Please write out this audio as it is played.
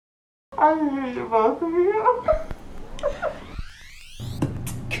I hate both of you.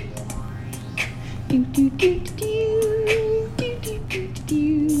 Thank you.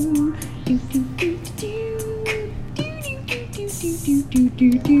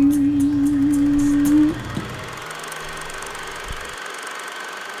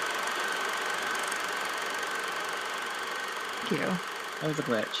 That was a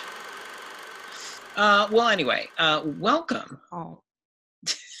glitch. Well, anyway, welcome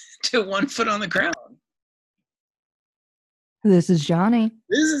to One Foot on the Ground. This is Johnny.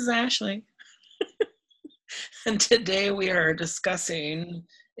 This is Ashley. And today we are discussing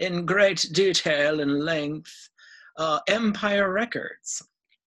in great detail and length Empire Records.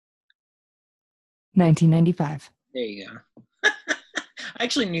 1995. There you go. I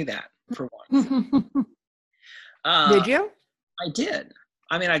actually knew that for once. Did you? I did.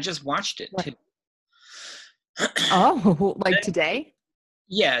 I mean, I just watched it too. Oh, like today?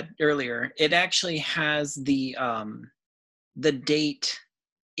 Yeah, earlier. It actually has the date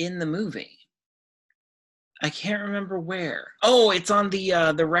in the movie. I can't remember where. Oh, it's on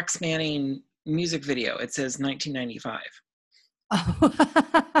the Rex Manning music video. It says 1995. Oh.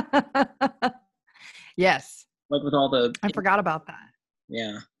 Yes. Like with all the... I forgot about that.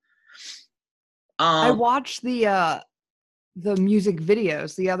 Yeah. I watched the music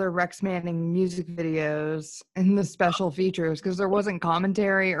videos, the other Rex Manning music videos and the special features, because there wasn't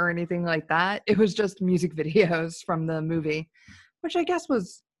commentary or anything like that. It was just music videos from the movie, which I guess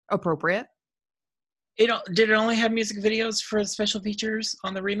was appropriate. Did it only have music videos for special features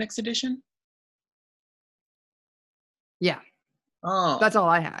on the remix edition? Yeah. Oh. That's all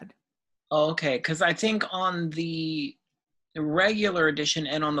I had. Oh, okay. Because I think on the regular edition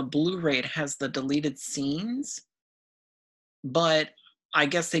and on the Blu-ray, it has the deleted scenes. But I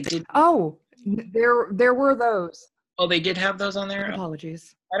guess they did. Oh, there were those. Oh, they did have those on there?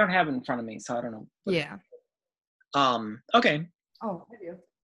 Apologies. I don't have it in front of me, so I don't know. Yeah. Okay. Oh, I do.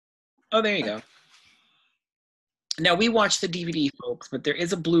 Oh, there you go. Now, we watched the DVD, folks, but there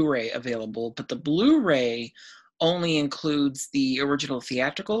is a Blu-ray available. But the Blu-ray only includes the original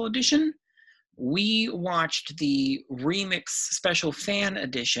theatrical edition. We watched the remix special fan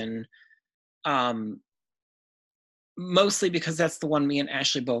edition, mostly because that's the one me and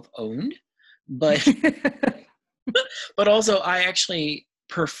Ashley both owned. But but also, I actually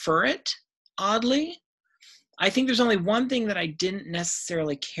prefer it, oddly. I think there's only one thing that I didn't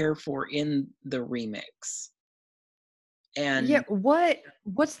necessarily care for in the remix. And yeah,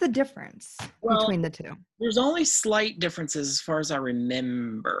 what's the difference between the two? There's only slight differences as far as I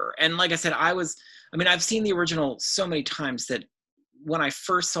remember. And like I said, I've seen the original so many times that when I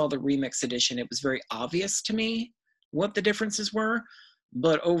first saw the remix edition, it was very obvious to me what the differences were.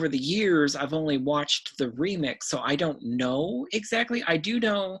 But over the years, I've only watched the remix, so I don't know exactly. I do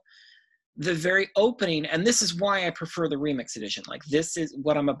know the very opening, and this is why I prefer the remix edition. Like, this is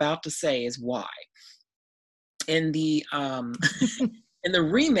what I'm about to say is why. In the in the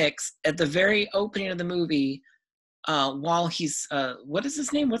remix, at the very opening of the movie, while he's what is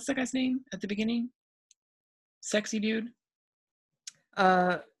his name? What's the guy's name at the beginning? Sexy dude.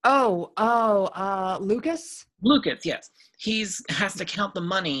 Lucas. Lucas, yes. Has to count the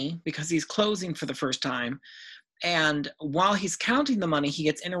money because he's closing for the first time. And while he's counting the money, he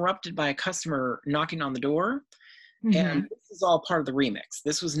gets interrupted by a customer knocking on the door. Mm-hmm. And this is all part of the remix.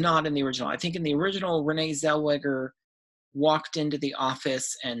 This was not in the original. I think in the original, Renee Zellweger walked into the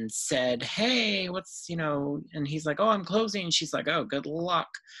office and said, hey, and he's like, oh, I'm closing. She's like, oh, good luck.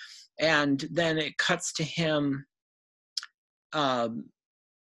 And then it cuts to him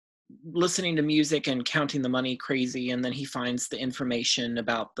listening to music and counting the money crazy. And then he finds the information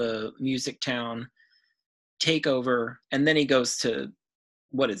about the Music Town takeover. And then he goes to,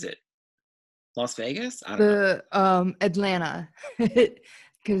 what is it? Las Vegas? I don't know. Atlanta.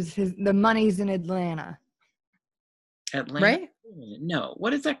 Because the money's in Atlanta. Atlanta? Right? No.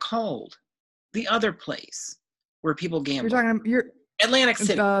 What is that called? The other place where people gamble. You're Atlantic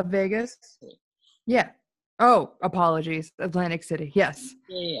City. Vegas? Yeah. Oh, apologies. Atlantic City. Yes.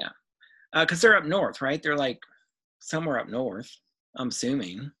 Yeah. Because they're up north, right? They're like somewhere up north, I'm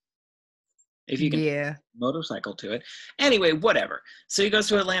assuming. If you can motorcycle to it. Anyway, whatever. So he goes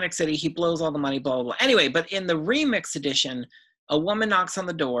to Atlantic City. He blows all the money, blah, blah, blah. Anyway, but in the remix edition, a woman knocks on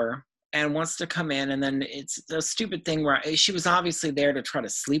the door and wants to come in. And then it's a stupid thing where she was obviously there to try to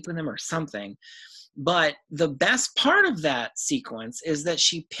sleep with him or something. But the best part of that sequence is that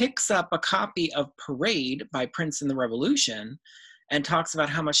she picks up a copy of Parade by Prince and the Revolution and talks about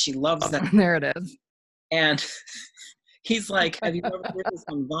how much she loves that. There it is. And he's like, have you ever heard this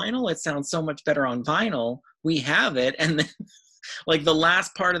on vinyl? It sounds so much better on vinyl. We have it. And then Like the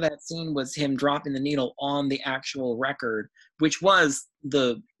last part of that scene was him dropping the needle on the actual record, which was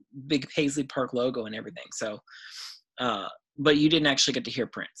the big Paisley Park logo and everything. So, but you didn't actually get to hear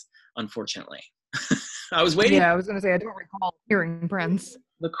Prince, unfortunately. I was waiting. Yeah, I was going to say, I don't recall hearing Prince.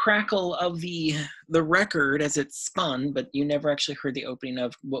 The crackle of the record as it spun, but you never actually heard the opening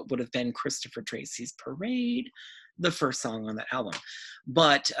of what would have been Christopher Tracy's Parade, the first song on that album.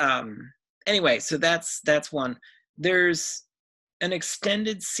 But anyway, so that's one. There's an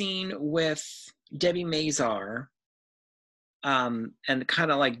extended scene with Debbie Mazar, and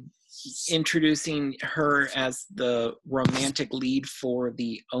kind of like introducing her as the romantic lead for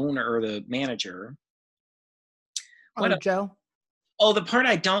the owner or the manager. Oh, Joe. Oh, the part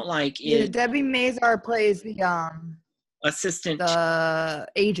I don't like is Debbie Mazar plays the assistant, the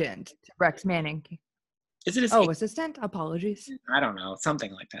agent to Rex Manning. Is it his assistant? Apologies. I don't know,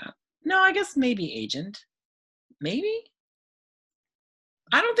 something like that. No, I guess maybe agent. Maybe?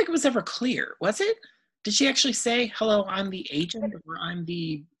 I don't think it was ever clear, was it? Did she actually say, hello, I'm the agent, or I'm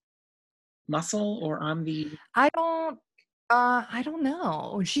the muscle, or I'm the... I don't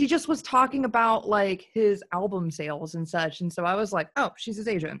know. She just was talking about like his album sales and such, and so I was like, oh, she's his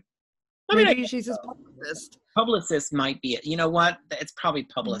agent. Maybe she's his publicist. Publicist might be it. You know what? It's probably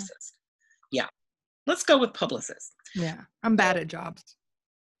publicist. Yeah. Let's go with publicist. Yeah. I'm bad at jobs.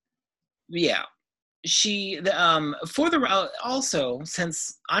 Yeah. She, for the, also,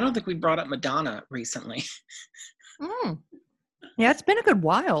 since I don't think we brought up Madonna recently. Yeah, it's been a good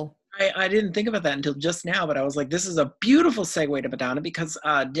while. I didn't think about that until just now, but I was like, this is a beautiful segue to Madonna, because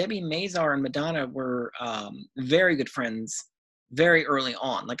Debbie Mazar and Madonna were very good friends very early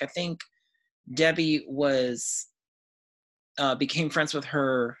on. Like, I think Debbie became friends with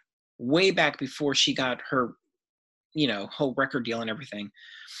her way back before she got her, whole record deal and everything.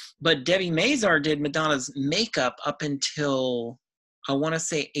 But Debbie Mazar did Madonna's makeup up until, I want to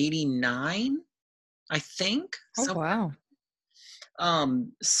say 89, I think. Oh, wow.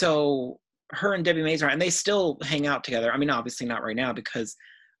 So her and Debbie Mazar, and they still hang out together. I mean, obviously not right now because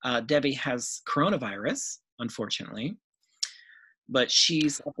Debbie has coronavirus, unfortunately. But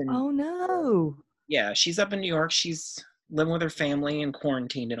she's up in... Oh, no. Yeah, she's up in New York. She's living with her family and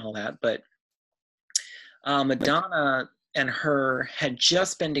quarantined and all that. But Madonna and her had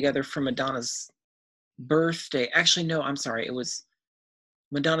just been together for Madonna's birthday. Actually, no, I'm sorry. It was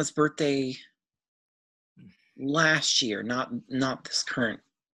Madonna's birthday last year, not this current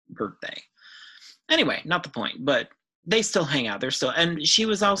birthday. Anyway, not the point, but they still hang out. And she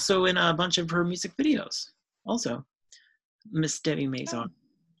was also in a bunch of her music videos also, Miss Debbie Mazar.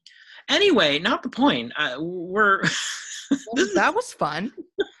 Anyway, not the point. We're that was fun.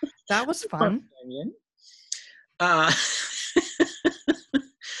 That was fun.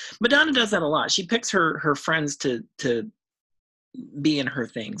 Madonna does that a lot. She picks her friends to be in her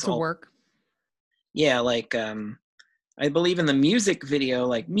things. To work. Yeah, like I believe in the music video,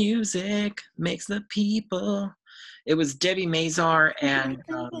 like music makes the people. It was Debbie Mazar and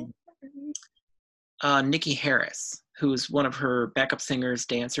Nikki Harris, who was one of her backup singers,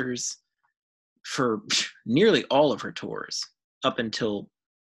 dancers for nearly all of her tours up until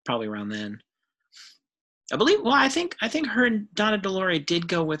probably around then. I believe. Well, I think her and Donna DeLore did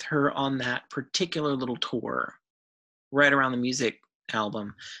go with her on that particular little tour, right around the music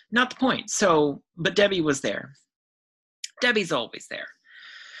album. Not the point. So, but Debbie was there. Debbie's always there.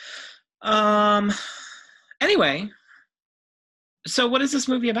 Anyway, so what is this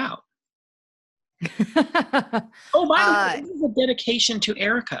movie about? Oh, by the way, this is a dedication to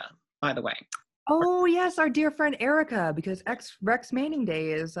Erica, by the way. Oh, yes, our dear friend Erica, because Rex Manning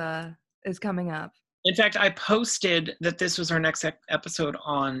Day is coming up. In fact, I posted that this was our next episode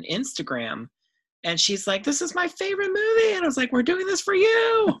on Instagram, and she's like, this is my favorite movie. And I was like, we're doing this for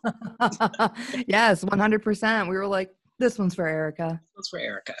you. Yes, 100%. We were like, this one's for Erica. This one's for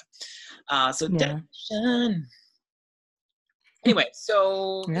Erica. So dedication. Anyway,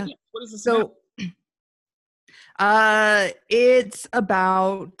 so yeah. What is this about? It's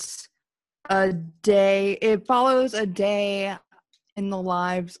about a day. It follows a day in the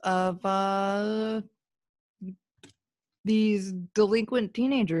lives of these delinquent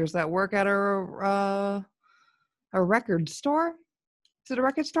teenagers that work at a record store. Is it a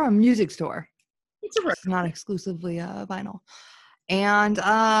record store? A music store. It's not exclusively vinyl. And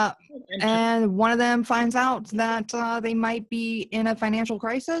one of them finds out that they might be in a financial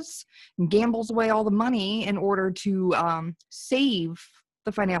crisis and gambles away all the money in order to save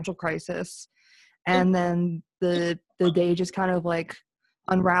the financial crisis. And then the day just kind of like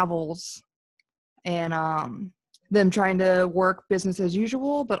unravels, and them trying to work business as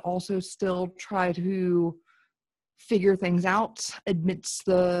usual, but also still try to figure things out amidst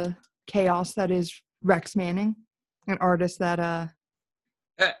the chaos that is Rex Manning, an artist that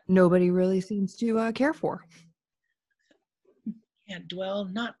nobody really seems to care for. Can't dwell,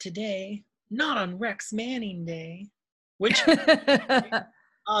 not today, not on Rex Manning Day, which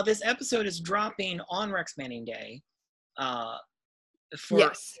this episode is dropping on Rex Manning Day.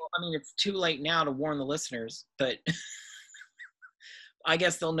 Yes. I mean, it's too late now to warn the listeners, but I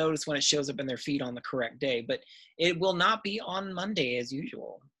guess they'll notice when it shows up in their feed on the correct day. But it will not be on Monday as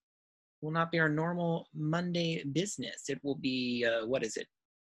usual. It will not be our normal Monday business. It will be, what is it?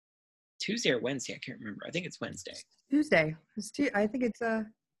 Tuesday or Wednesday? I can't remember. I think it's Wednesday. Tuesday. I think it's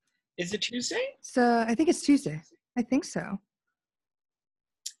Is it Tuesday? I think it's Tuesday. I think so.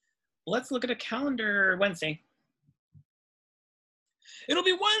 Let's look at a calendar. Wednesday. It'll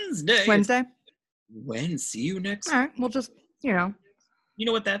be Wednesday. Wednesday. See you next. All right. We'll just, You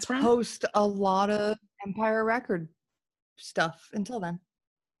know what that's from? Post a lot of Empire Record stuff until then.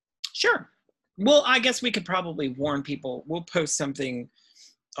 Sure. Well, I guess we could probably warn people. We'll post something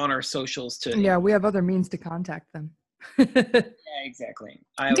on our socials to. Yeah, we have other means to contact them. Yeah, exactly.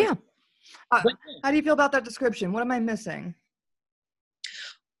 How do you feel about that description? What am I missing?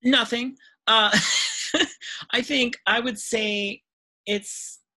 Nothing. I think I would say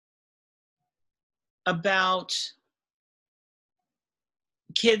it's about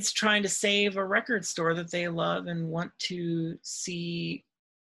kids trying to save a record store that they love and want to see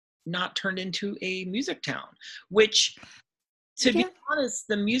not turned into a music town, which, to be honest,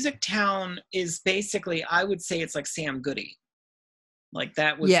 the music town is basically, I would say it's like Sam Goody. Like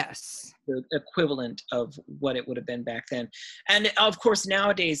that was the equivalent of what it would have been back then. And of course,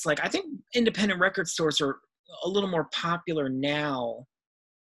 nowadays, like I think independent record stores are a little more popular now,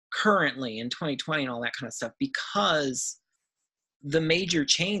 currently in 2020 and all that kind of stuff, because the major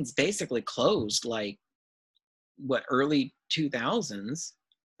chains basically closed like early 2000s.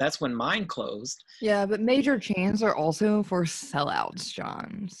 That's when mine closed. Yeah, but major chains are also for sellouts,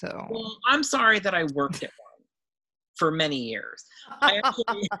 John. So well, I'm sorry that I worked at one for many years. I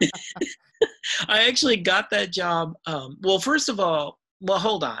actually got that job. Well, first of all,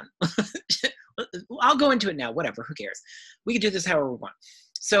 hold on. I'll go into it now. Whatever, who cares? We can do this however we want.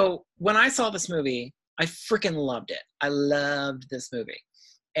 So when I saw this movie, I freaking loved it. I loved this movie.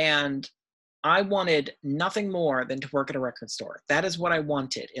 And I wanted nothing more than to work at a record store. That is what I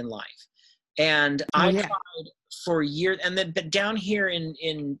wanted in life. And I tried for years. And then, but down here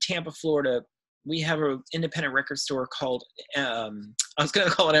in Tampa, Florida, we have an independent record store called, I was going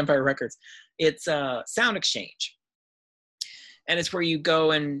to call it Empire Records. It's Sound Exchange. And it's where you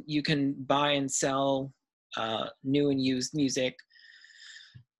go and you can buy and sell new and used music.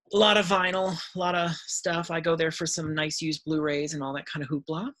 A lot of vinyl, a lot of stuff. I go there for some nice used Blu-rays and all that kind of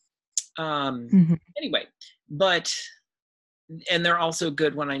hoopla. Anyway, and they're also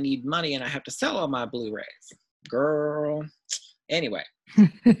good when I need money and I have to sell all my Blu-rays. Girl. Anyway.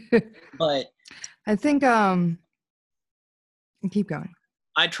 But I think, keep going.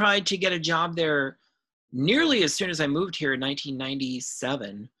 I tried to get a job there nearly as soon as I moved here in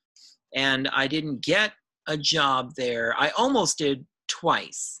 1997, and I didn't get a job there. I almost did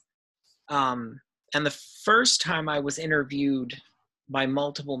twice. And the first time I was interviewed by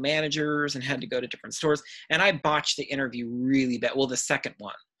multiple managers and had to go to different stores, and I botched the interview really bad. Well, the second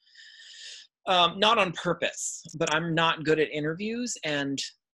one. Not on purpose, but I'm not good at interviews, and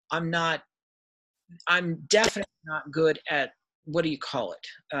I'm definitely not good at, what do you call it?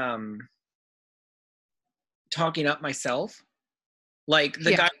 Talking up myself. Like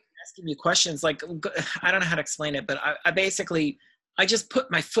the guy asking me questions, like, I don't know how to explain it, but I just put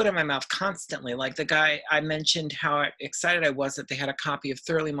my foot in my mouth constantly. Like the guy, I mentioned how excited I was that they had a copy of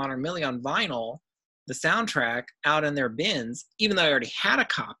Thoroughly Modern Millie on vinyl, the soundtrack, out in their bins, even though I already had a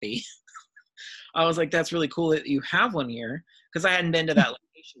copy. I was like, that's really cool that you have one here, because I hadn't been to that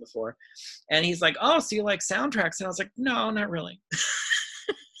location before. And he's like, oh, so you like soundtracks? And I was like, no, not really.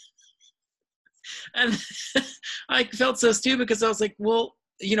 And I felt so stupid because I was like, well,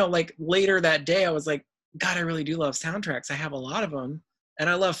 like later that day, I was like, God, I really do love soundtracks. I have a lot of them, and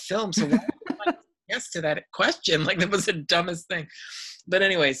I love film. So why would I say yes to that question? Like, that was the dumbest thing. But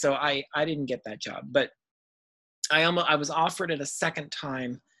anyway, so I didn't get that job, but I was offered it a second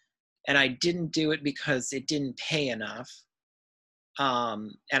time, and I didn't do it because it didn't pay enough.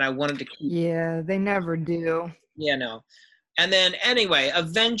 And I wanted to keep. Yeah, they never do. Yeah, no. And then anyway,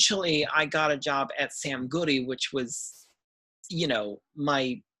 eventually I got a job at Sam Goody, which was,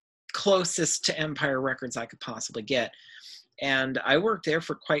 my closest to Empire Records I could possibly get. And I worked there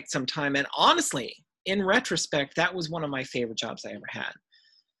for quite some time. And honestly, in retrospect, that was one of my favorite jobs I ever had.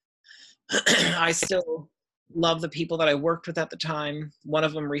 I still love the people that I worked with at the time. One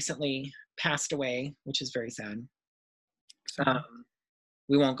of them recently passed away, which is very sad.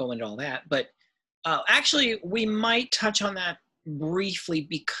 We won't go into all that, but actually, we might touch on that briefly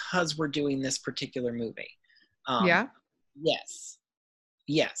because we're doing this particular movie. Yeah?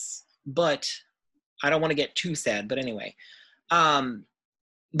 Yes. But I don't want to get too sad, but anyway.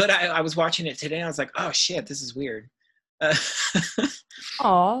 But I was watching it today and I was like, oh shit, this is weird.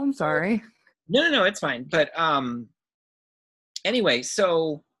 Oh, I'm sorry. No, it's fine. But anyway,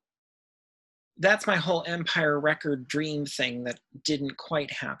 so that's my whole Empire Record dream thing that didn't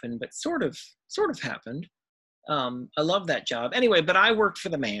quite happen, but sort of happened. I love that job. Anyway, but I worked for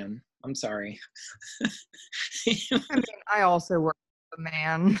the man. I'm sorry. I mean, I also work for the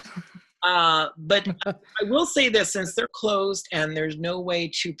man. But I will say this, since they're closed and there's no way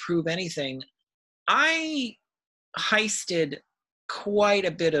to prove anything, I heisted quite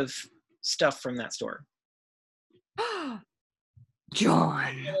a bit of stuff from that store.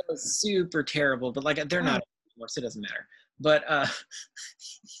 John. It was super terrible, but like they're not anymore, so it doesn't matter. But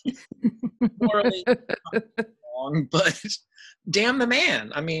morally wrong, but damn the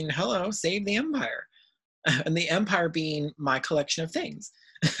man. I mean, hello, save the empire. And the empire being my collection of things.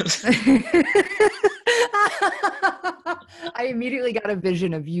 I immediately got a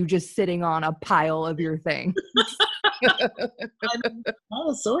vision of you just sitting on a pile of your thing.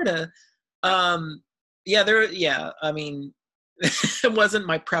 Oh, sort of. Yeah, I mean, it wasn't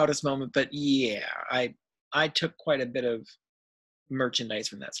my proudest moment, but yeah, I took quite a bit of merchandise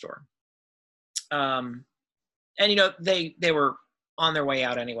from that store. And you know, they were on their way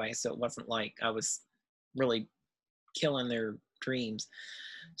out anyway, so it wasn't like I was really killing their dreams.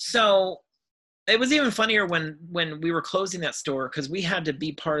 So it was even funnier when we were closing that store, because we had to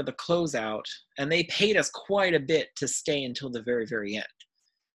be part of the closeout, and they paid us quite a bit to stay until the very, very end.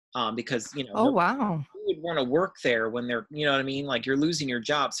 Because, you know, wow, who would want to work there when they're, you know what I mean? Like, you're losing your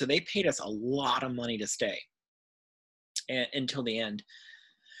job. So they paid us a lot of money to stay until the end.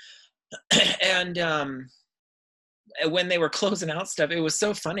 And when they were closing out stuff, it was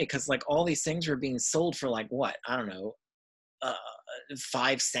so funny because like all these things were being sold for like what? I don't know,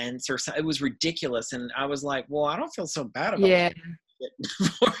 5 cents or so. It was ridiculous. And I was like, well, I don't feel so bad about it.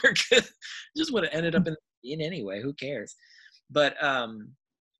 Just would have ended up in anyway. Who cares? But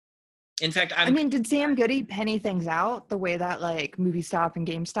in fact, I mean, did Sam Goody penny things out the way that like Movie Stop and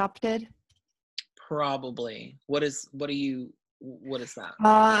GameStop did? Probably. What is that?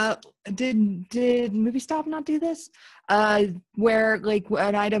 Did Movie Stop not do this? Where like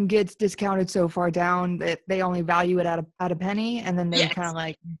an item gets discounted so far down that they only value it at a penny, and then they kind of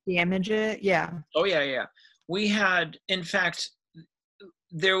like damage it. Yeah. Oh yeah. We had, in fact,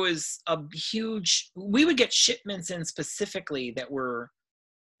 there was a huge. We would get shipments in specifically that were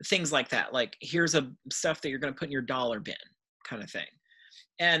things like that. Like, here's a stuff that you're going to put in your dollar bin, kind of thing.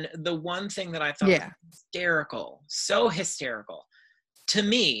 And the one thing that I thought was hysterical, so hysterical, to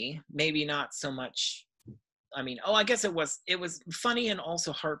me, maybe not so much, I mean, I guess it was funny and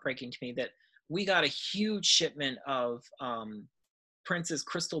also heartbreaking to me that we got a huge shipment of Prince's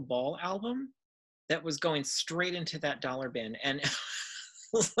Crystal Ball album that was going straight into that dollar bin. And it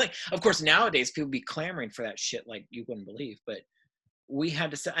was like, of course, nowadays people be clamoring for that shit like you wouldn't believe, but we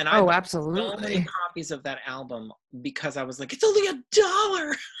had to sell, and I bought absolutely so many copies of that album because I was like, it's only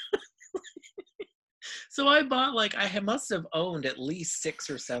 $1. So I bought like, must have owned at least 6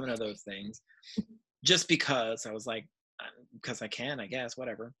 or 7 of those things, just because I was like, because I can, I guess,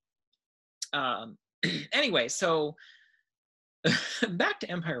 whatever. Anyway, so back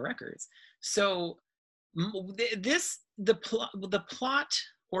to Empire Records. So the plot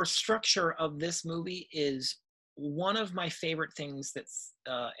or structure of this movie is one of my favorite things that's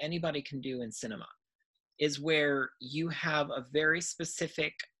anybody can do in cinema, is where you have a very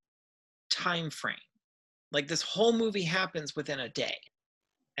specific time frame. Like, this whole movie happens within a day,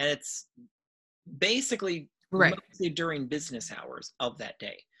 and it's basically mostly during business hours of that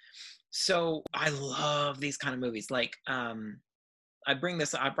day. So I love these kind of movies. Like, I brought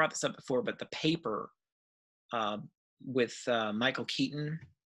this up before, but The Paper with Michael Keaton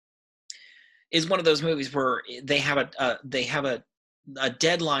is one of those movies where they have a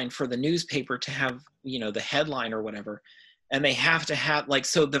deadline for the newspaper to have, you know, the headline or whatever, and they have to have like,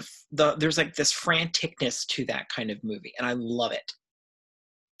 so there's like this franticness to that kind of movie, and I love it.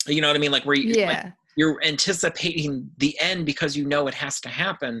 You know what I mean? Like, where you're anticipating the end because you know it has to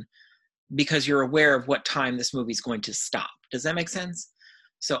happen because you're aware of what time this movie's going to stop. Does that make sense?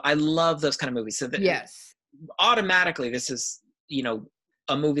 So I love those kind of movies. So that automatically this is, you know,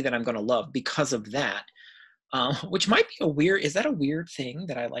 a movie that I'm going to love because of that, which might be is that a weird thing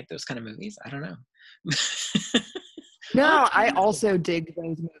that I like those kind of movies? I don't know. No, I also dig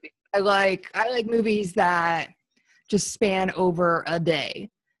those movies. I like movies that just span over a day.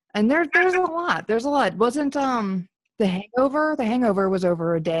 And there's a lot. There's a lot. Wasn't The Hangover? The Hangover was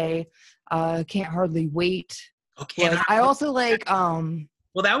over a day. Can't Hardly Wait. Okay. I also like Well,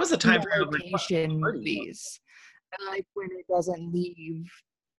 that was a time for rotation movies. I like when it doesn't leave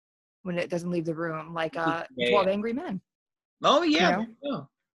the room, like 12 Angry Men. Oh yeah. You know?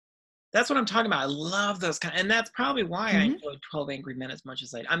 That's what I'm talking about. I love those kind, and that's probably why I enjoyed 12 Angry Men as much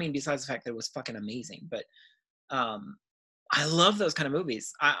as I mean, besides the fact that it was fucking amazing, but I love those kind of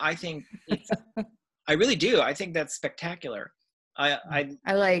movies. I think it's I really do. I think that's spectacular. I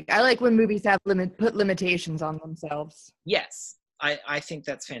like when movies have put limitations on themselves. Yes. I think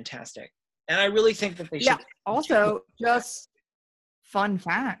that's fantastic. And I really think that they should. Yeah. Also, just fun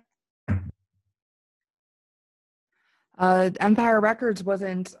fact. Empire Records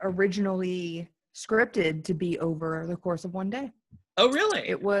wasn't originally scripted to be over the course of one day. Oh, really?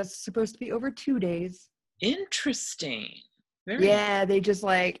 It was supposed to be over 2 days. Interesting. Yeah, they just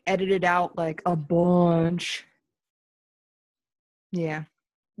like edited out like a bunch. Yeah.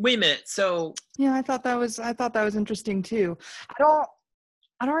 Wait a minute. So yeah, I thought that was interesting too. I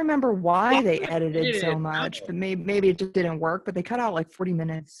don't remember why they edited so much, but maybe it just didn't work. But they cut out like 40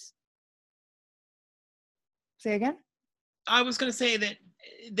 minutes. Say again? I was going to say that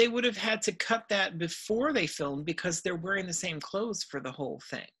they would have had to cut that before they filmed because they're wearing the same clothes for the whole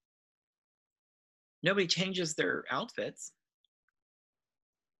thing. Nobody changes their outfits.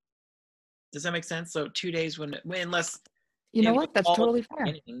 Does that make sense? So 2 days unless you know what? That's totally fair.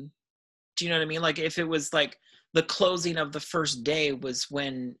 Do you know what I mean? Like if it was like the closing of the first day was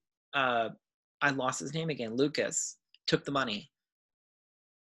when I lost his name again, Lucas took the money.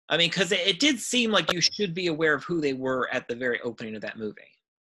 I mean, because it did seem like you should be aware of who they were at the very opening of that movie.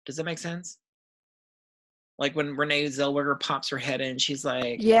 Does that make sense? Like when Renee Zellweger pops her head in, she's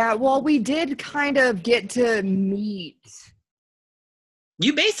like... Yeah, well, we did kind of get to meet...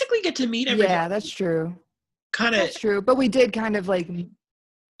 You basically get to meet everybody. Yeah, that's true. That's true, but we did kind of like...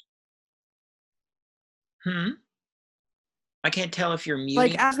 I can't tell if you're muting.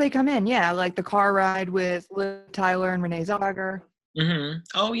 Like as they come in, yeah, like the car ride with Liv Tyler and Renee Zellweger.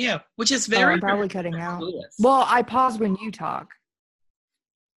 Oh yeah, which is very... I'm probably cutting out. Well, I pause when you talk.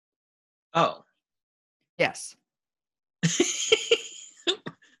 Oh. Yes.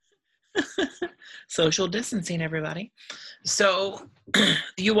 Social distancing, everybody. So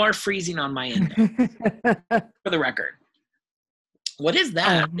you are freezing on my end, for the record. What is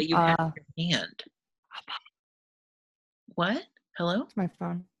that you have in your hand? What? Hello? It's my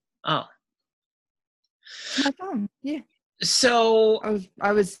phone. Oh. It's my phone. Yeah. So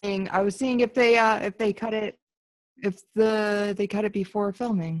I was seeing if they cut it, they cut it before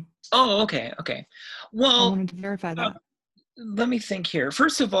filming. Oh, okay. Well, I wanted to verify that. Let me think here.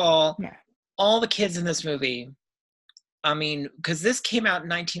 First of all, all the kids in this movie, I mean, because this came out in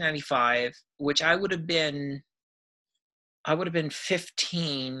 1995, which I would have been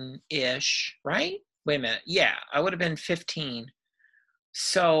 15-ish, right? Wait a minute. Yeah, I would have been 15.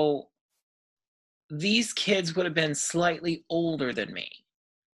 So these kids would have been slightly older than me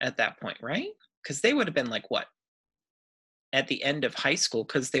at that point, right? Because they would have been like what? At the end of high school,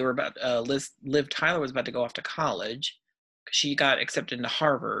 because they were about Liv Tyler was about to go off to college because she got accepted into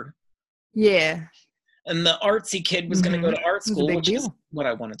Harvard. Yeah. And the artsy kid was going to go to art school, which is what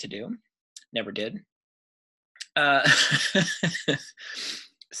I wanted to do. Never did.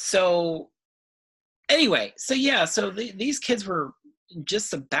 So anyway, so these kids were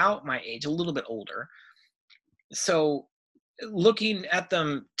just about my age, a little bit older. So looking at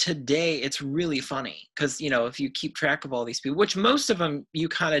them today, it's really funny because, if you keep track of all these people, which most of them you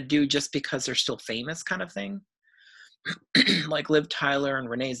kind of do just because they're still famous kind of thing. Like Liv Tyler and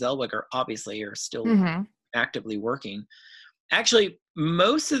Renee Zellweger obviously are still actively working. Actually,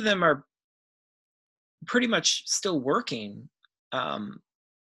 most of them are pretty much still working.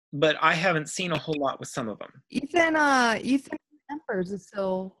 But I haven't seen a whole lot with some of them. Ethan Embers is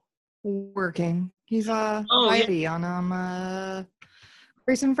still working. He's Heidi on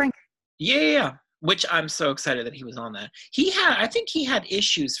Grace and Frank. Yeah. Which I'm so excited that he was on that. I think he had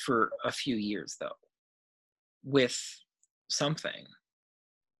issues for a few years though, with something,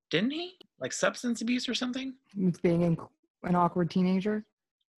 didn't he? Like substance abuse or something? With being an awkward teenager.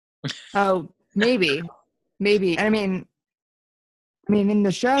 Oh, maybe. I mean, in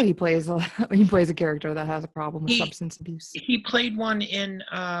the show, he plays a character that has a problem with substance abuse. He played one in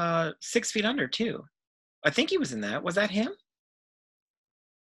 6 Feet Under too. I think he was in that. Was that him?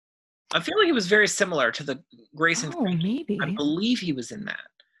 I feel like he was very similar to the Grace and Frankie. Maybe. I believe he was in that.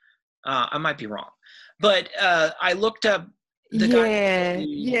 I might be wrong, but I looked up the guy.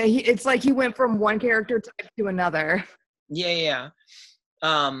 Yeah. It's like he went from one character type to another. Yeah.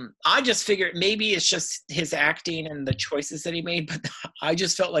 I just figured maybe it's just his acting and the choices that he made, but I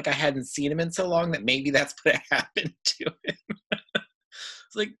just felt like I hadn't seen him in so long that maybe that's what happened to him.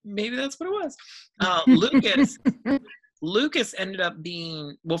 It's like, maybe that's what it was. Lucas ended up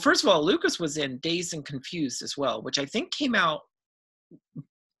being, well, first of all, Lucas was in Dazed and Confused as well, which I think came out,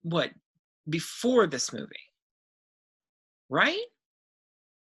 before this movie, right?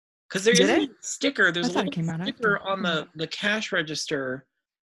 Because there is a sticker, there's a little sticker on the cash register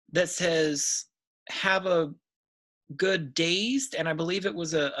that says, have a good Dazed, and I believe it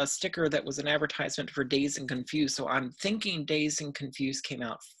was a sticker that was an advertisement for Dazed and Confused, so I'm thinking Dazed and Confused came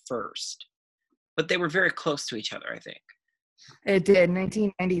out first. But they were very close to each other, I think. It did,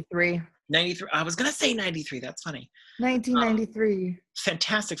 1993. 93. I was going to say 93. That's funny. 1993.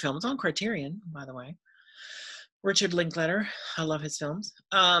 Fantastic film. It's on Criterion, by the way. Richard Linklater. I love his films.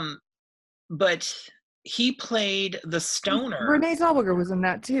 But he played the stoner. Renee Zellweger was in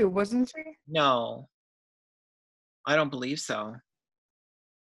that too, wasn't she? No. I don't believe so.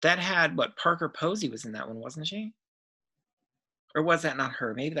 That had, Parker Posey was in that one, wasn't she? Or was that not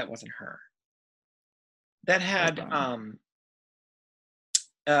her? Maybe that wasn't her. That had,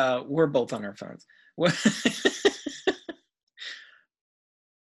 we're both on our phones.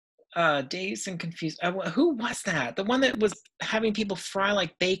 Dazed and Confused. Who was that? The one that was having people fry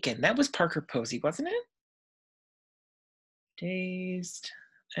like bacon. That was Parker Posey, wasn't it? Dazed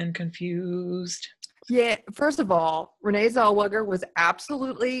and Confused. Yeah, first of all, Renee Zellweger was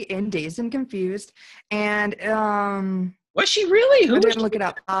absolutely in Dazed and Confused. And was she really? I didn't look it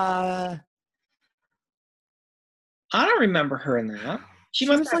up. I don't remember her in that. She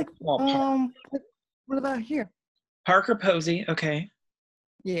was like, what about here? Parker Posey, okay.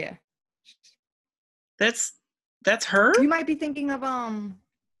 Yeah. That's her? You might be thinking of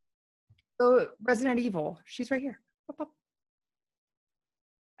the Resident Evil. She's right here.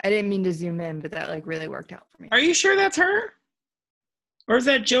 I didn't mean to zoom in, but that like really worked out for me. Are you sure that's her? Or is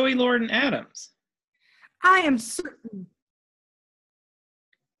that Joey Lauren-Adams? I am certain.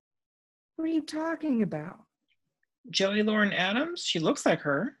 What are you talking about? Joey Lauren-Adams? She looks like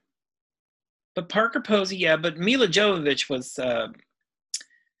her. But Parker Posey, yeah, but Mila Jovovich was the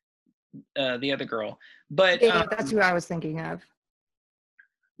other girl. But yeah, that's who I was thinking of.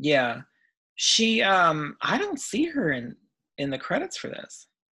 Yeah. She I don't see her in the credits for this.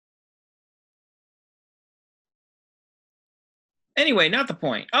 Anyway, not the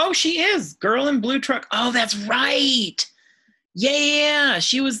point. Oh, she is Girl in Blue Truck. Oh, that's right. Yeah.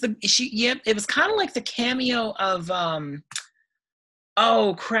 It was kind of like the cameo of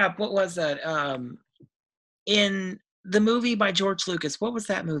oh crap, what was that? In the movie by George Lucas, what was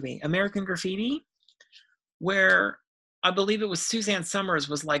that movie? American Graffiti? Where I believe it was Suzanne Summers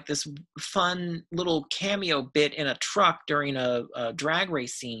was like this fun little cameo bit in a truck during a drag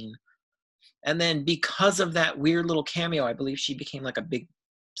race scene. And then because of that weird little cameo, I believe she became like a big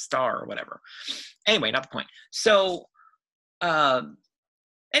star or whatever. Anyway, not the point. So so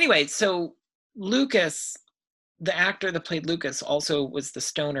Lucas, the actor that played Lucas, also was the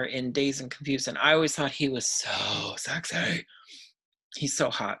stoner in Dazed and Confused. And I always thought he was so sexy. He's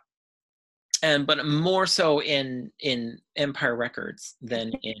so hot. But more so in Empire Records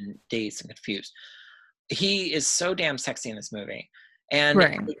than in Dazed and Confused. He is so damn sexy in this movie. And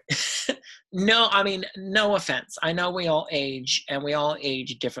right. No offense. I know we all age and we all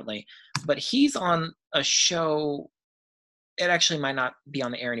age differently, but he's on a show. It actually might not be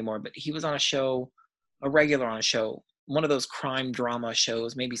on the air anymore, but he was on a regular on a show, one of those crime drama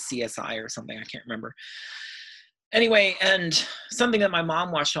shows, maybe CSI or something. I can't remember. Anyway, and something that my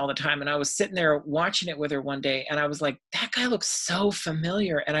mom watched all the time, and I was sitting there watching it with her one day, and I was like, that guy looks so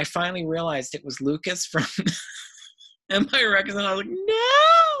familiar. And I finally realized it was Lucas from Empire Records, and I was like,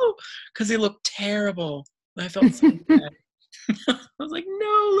 no, because he looked terrible. I felt so bad. I was like,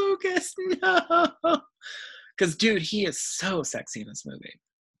 no, Lucas, no. Because, dude, he is so sexy in this movie.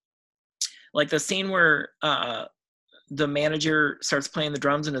 Like the scene where the manager starts playing the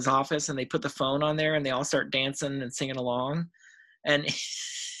drums in his office and they put the phone on there and they all start dancing and singing along. And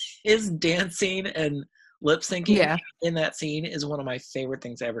his dancing and lip syncing in that scene is one of my favorite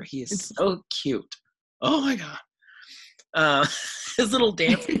things ever. He is so cute. Oh my God. His little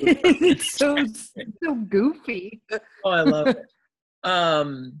dance. It's so goofy. Oh, I love it.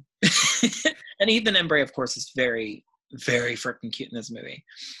 And Ethan Embry, of course, is very, very freaking cute in this movie.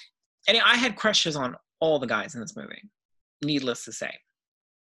 And I had crushes on all the guys in this movie, needless to say.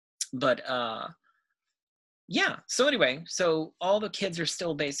 But yeah. So anyway, so all the kids are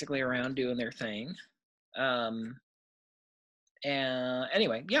still basically around doing their thing. And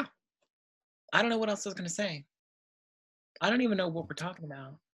anyway, yeah. I don't know what else I was going to say. I don't even know what we're talking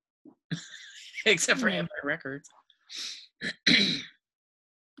about. Except for Empire Records.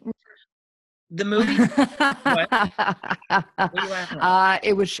 The movie? What? What are you laughing at?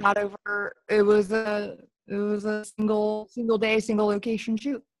 It was shot over. It was a single day, single location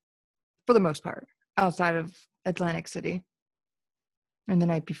shoot for the most part, outside of Atlantic City. And the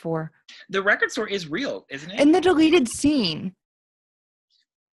night before. The record store is real, isn't it? In the deleted scene.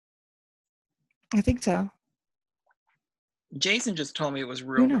 I think so. Jason just told me it was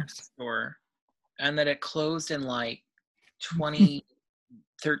real record store, and that it closed in like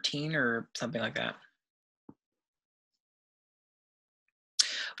 2013 or something like that.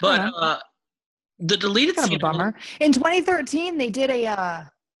 But the deleted scene. A bummer. In 2013, they did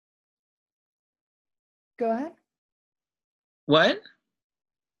a. Go ahead. What?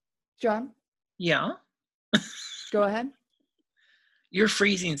 John? Yeah. Go ahead. You're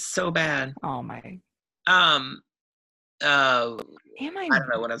freezing so bad. Oh my. Am I? I don't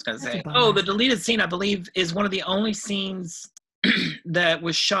know what I was going to say. Oh, the deleted scene, I believe, is one of the only scenes that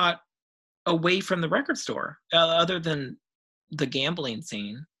was shot away from the record store, other than the gambling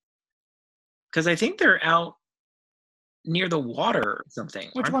scene. Because I think they're out near the water or something.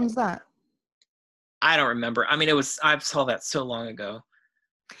 Which one's that? I don't remember. I mean, I saw that so long ago.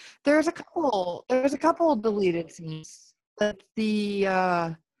 There's a couple deleted scenes. But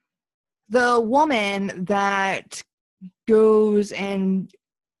the woman that goes to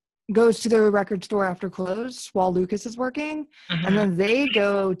the record store after close while Lucas is working, and then they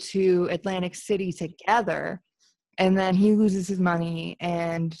go to Atlantic City together, and then he loses his money,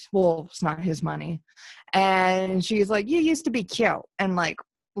 and well, it's not his money, and she's like, "You used to be cute," and like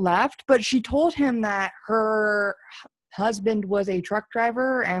left, but she told him that her husband was a truck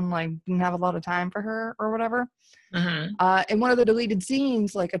driver and like didn't have a lot of time for her or whatever. In one of the deleted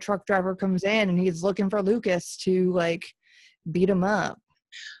scenes, like a truck driver comes in and he's looking for Lucas to like beat him up.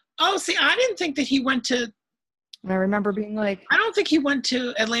 Oh, see, I didn't think that he went to. And I remember being like, I don't think he went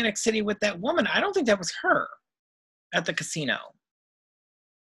to Atlantic City with that woman. I don't think that was her at the casino.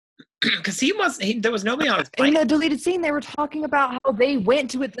 Because there was nobody on his bike. In the deleted scene, they were talking about how they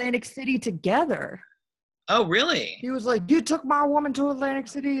went to Atlantic City together. Oh, really? He was like, "You took my woman to Atlantic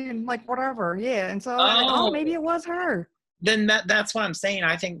City and like whatever." Yeah. And so I was like, oh, maybe it was her. Then that's what I'm saying.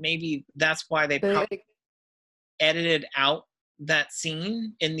 I think maybe that's why they probably edited out that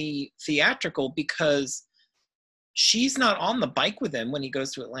scene in the theatrical, because she's not on the bike with him when he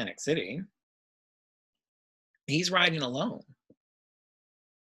goes to Atlantic City. He's riding alone.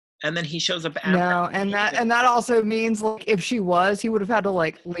 And then he shows up after. No, and that also means like if she was, he would have had to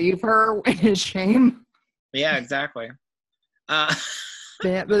like leave her in his shame. Yeah, exactly. No,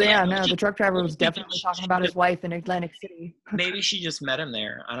 the truck driver was definitely talking about his wife in Atlantic City. Maybe she just met him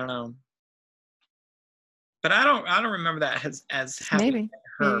there. I don't know. But I don't remember that as happening to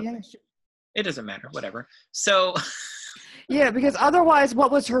her. Yeah. It doesn't matter, whatever. So yeah, because otherwise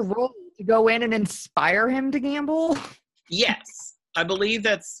what was her role? To go in and inspire him to gamble? Yes. I believe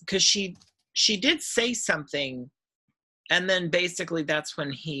that's because she did say something, and then basically that's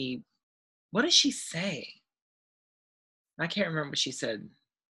when what did she say? I can't remember what she said.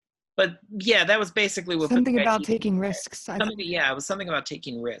 But yeah, that was basically what something about taking risks. It was something about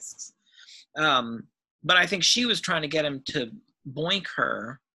taking risks. But I think she was trying to get him to boink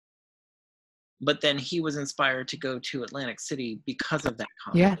her, but then he was inspired to go to Atlantic City because of that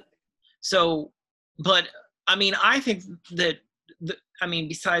comment. Yeah. So, but I mean, I think that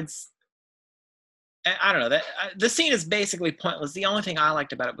besides, I don't know, that the scene is basically pointless. The only thing I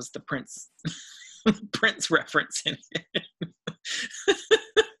liked about it was the Prince reference in it.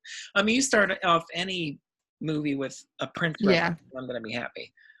 I mean, you start off any movie with a Prince reference, I'm gonna be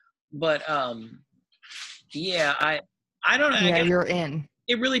happy. But yeah, I don't know. Yeah, you're in.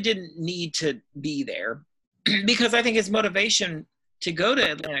 It really didn't need to be there because I think his motivation to go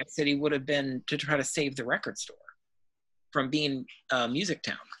to Atlantic City would have been to try to save the record store from being Music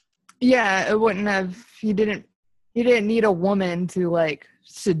Town. Yeah, it wouldn't have. He didn't need a woman to like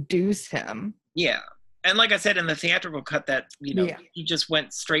seduce him. Yeah, and like I said in the theatrical cut, that he just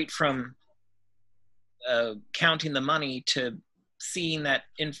went straight from counting the money to seeing that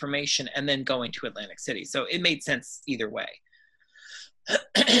information and then going to Atlantic City. So it made sense either way.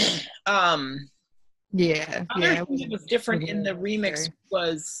 Other thing that was different in the remix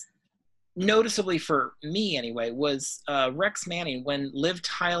was, noticeably for me anyway, was Rex Manning, when Liv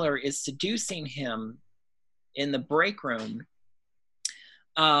Tyler is seducing him in the break room.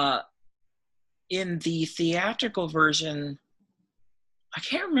 in the theatrical version, I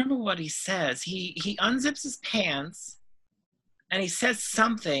can't remember what he says. He unzips his pants and he says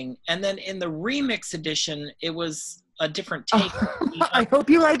something, and then in the remix edition, it was a different take. I hope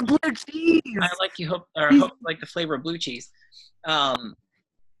you like blue cheese. I hope you like the flavor of blue cheese.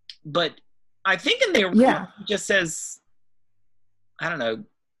 But I think in the original, he just says, I don't know,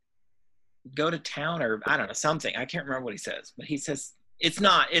 go to town, or I don't know, something. I can't remember what he says, but he says it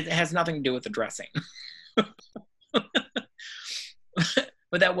has nothing to do with the dressing. But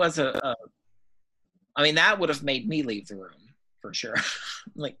that was I mean, that would have made me leave the room for sure. I'm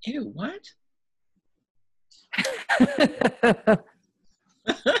like, ew, what?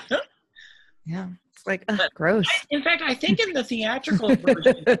 Yeah, it's like gross. In fact, I think in the theatrical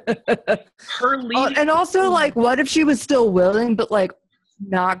version, her leading, and also like, what if she was still willing, but like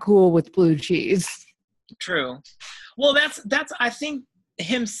not cool with blue cheese? True. Well, that's I think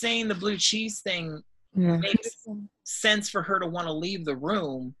him saying the blue cheese thing makes sense for her to want to leave the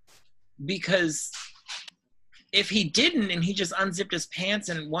room, because if he didn't and he just unzipped his pants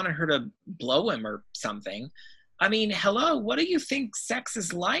and wanted her to blow him or something, I mean, hello, what do you think sex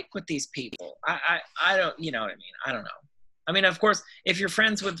is like with these people? I don't, you know what I mean? I don't know. I mean, of course, if you're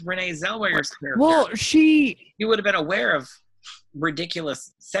friends with Renee Zellweger's character, you would have been aware of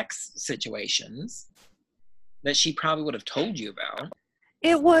ridiculous sex situations that she probably would have told you about.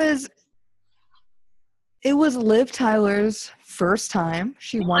 It was Liv Tyler's first time.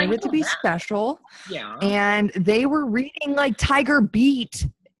 She wanted it to be special. Yeah. And they were reading like Tiger Beat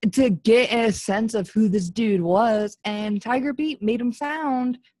to get a sense of who this dude was. And Tiger Beat made him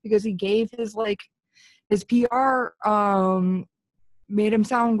sound, because he gave his PR, made him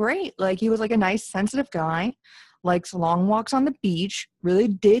sound great. Like, he was like a nice, sensitive guy, likes long walks on the beach, really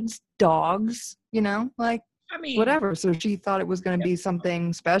digs dogs, you know, like, I mean, whatever. So she thought it was going to be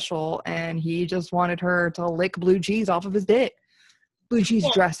something special, and he just wanted her to lick blue cheese off of his dick. Blue cheese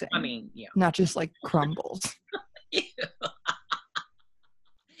dressing. I mean, yeah. Not just like crumbles.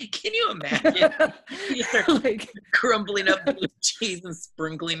 Can you imagine? Like crumbling up blue cheese and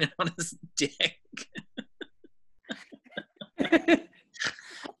sprinkling it on his dick.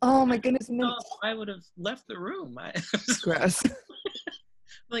 Oh my goodness. No, I would have left the room. Gross.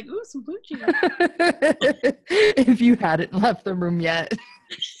 Like, ooh, some blue cheese. If you hadn't left the room yet.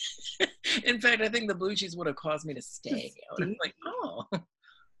 In fact, I think the blue cheese would have caused me to stay. I would have been like, oh,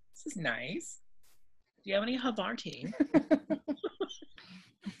 this is nice. Do you have any Havarti?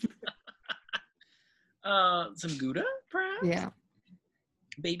 Some Gouda, perhaps? Yeah.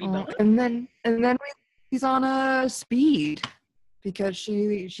 Baby butter? And then he's on a speed, because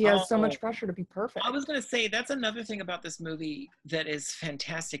she has so much pressure to be perfect. I was going to say, that's another thing about this movie that is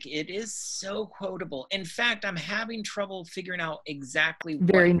fantastic. It is so quotable. In fact, I'm having trouble figuring out exactly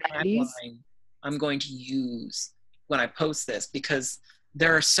what tagline I'm going to use when I post this, because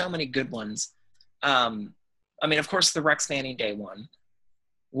there are so many good ones. I mean, of course, the Rex Manning Day one,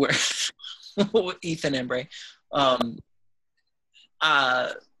 where Ethan Embry,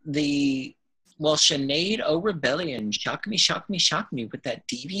 Sinead O'Rebellion, shock me with that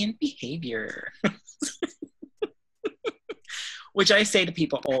deviant behavior. Which I say to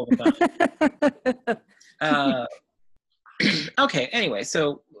people all the time. Okay, anyway,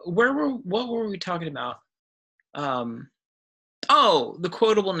 so what were we talking about? The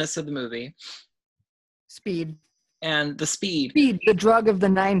quotableness of the movie. Speed. And the speed. Speed, the drug of the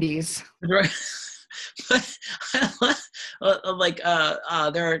 90s.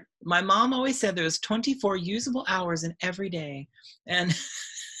 My mom always said there was 24 usable hours in every day, and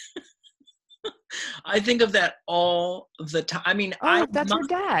I think of that all the time. I mean, that's her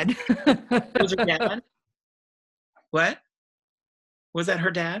dad. Was her dad? What? Was that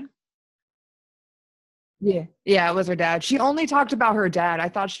her dad? Yeah, it was her dad. She only talked about her dad. I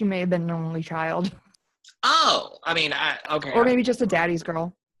thought she may have been an only child. Oh, I mean, okay. Or maybe just a daddy's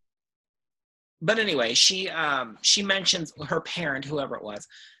girl. But anyway, she mentions her parent, whoever it was,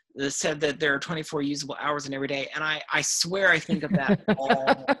 said that there are 24 usable hours in every day. And I swear I think of that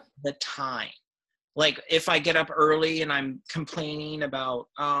all the time. Like, if I get up early and I'm complaining about,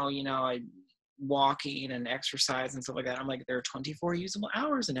 I walking and exercise and stuff like that, I'm like, there are 24 usable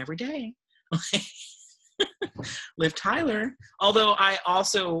hours in every day. Liv Tyler. Although I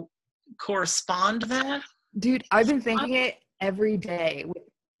also correspond to that. Dude, I've been thinking it every day with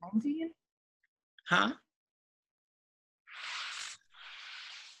quarantine. Huh?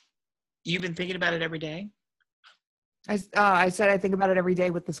 You've been thinking about it every day? I said I think about it every day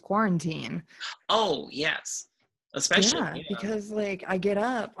with this quarantine. Oh, yes. Especially. Because like I get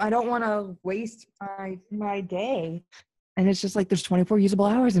up. I don't want to waste my day And it's just like, there's 24 usable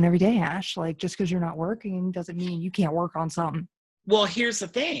hours in every day, Ash. Like, just because you're not working doesn't mean you can't work on something. Well, here's the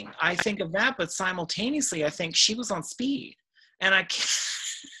thing. I think of that, but simultaneously, I think she was on speed. And I can't,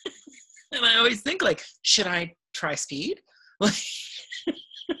 and I always think, like, should I try speed?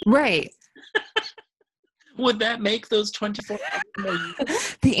 Right. Would that make those 24 hours more usable?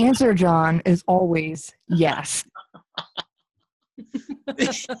 The answer, John, is always yes.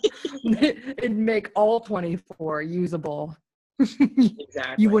 It'd make all 24 usable.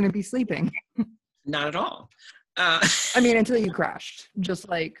 Exactly. You wouldn't be sleeping. Not at all. I mean, until you crashed, just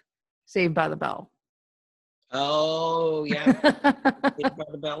like Saved by the Bell. Oh, yeah. Saved by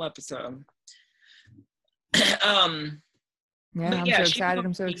the Bell episode. Yeah, I'm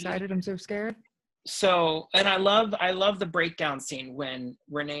so excited. I'm so scared. So, and I love the breakdown scene when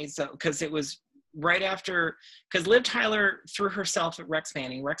Renee's, because it was right after, because Liv Tyler threw herself at Rex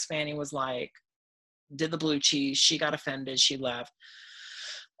Manning. Rex Manning was like, did the blue cheese. She got offended. She left.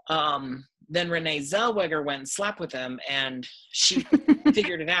 Then Renee Zellweger went and slept with him, and she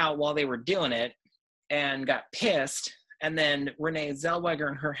figured it out while they were doing it and got pissed. And then Renee Zellweger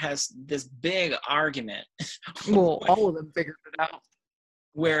and her has this big argument. Well, all of them figured it out.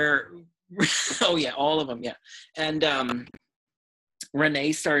 Where, oh yeah, all of them, yeah. And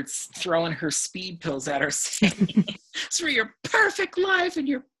Renee starts throwing her speed pills at her, saying, it's for your perfect life and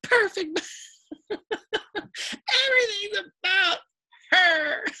your perfect, everything's about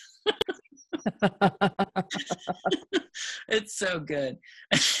her. It's so good.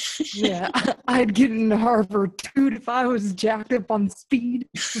 Yeah, I'd get into Harvard too if I was jacked up on speed.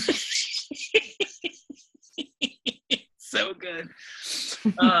 So good.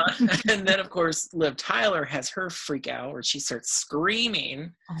 And then, of course, Liv Tyler has her freak out where she starts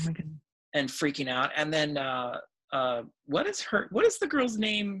screaming. Oh my goodness. And freaking out. And then what is the girl's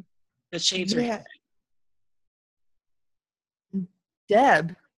name that shaves her head?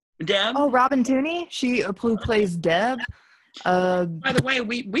 Deb. Deb? Oh, Robin Tooney? She who plays Deb. By the way,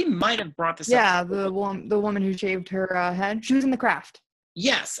 we might have brought this up. Yeah, the woman who shaved her head. She was in The Craft.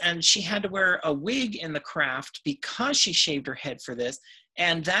 Yes, and she had to wear a wig in The Craft because she shaved her head for this.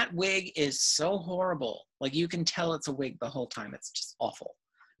 And that wig is so horrible. Like, you can tell it's a wig the whole time. It's just awful.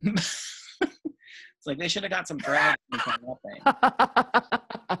 It's like they should have got some drag on that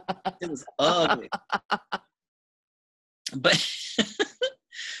thing. It was ugly. But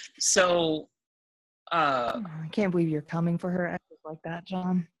so I can't believe you're coming for her like that,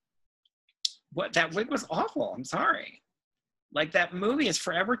 John. What, that wig was awful. I'm sorry. Like, that movie is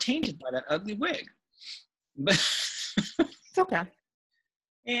forever tainted by that ugly wig. But it's okay.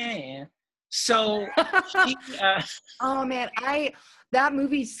 Yeah. So she, oh man, that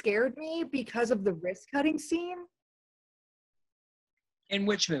movie scared me because of the wrist cutting scene. In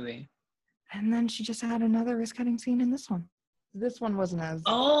which movie? And then she just had another wrist cutting scene in this one. This one wasn't as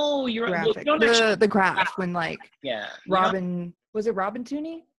you're graphic. Right. The Craft, when like Robin, was it Robin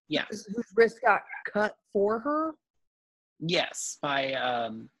Tooney? Yeah. Whose wrist got cut for her? Yes, by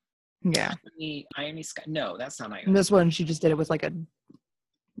Ione Scott. No, that's not Ione. And this one, she just did it with like a.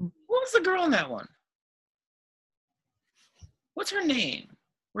 What was the girl in that one? What's her name?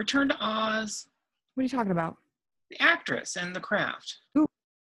 Return to Oz. What are you talking about? The actress in The Craft. Who?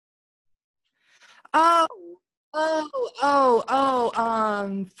 Fairuza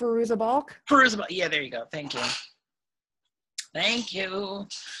Balk. Fairuza Balk. Yeah, there you go. Thank you. Thank you.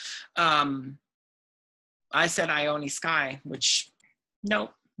 I said Ione Skye, which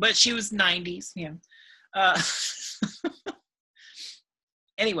nope, but she was 90s. Yeah.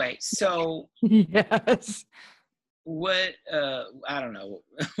 Anyway, so yes. What? I don't know.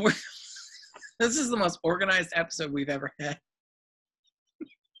 This is the most organized episode we've ever had.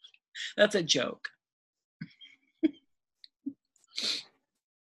 That's a joke.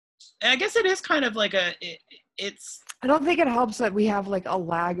 I guess it is kind of like it's. I don't think it helps that we have like a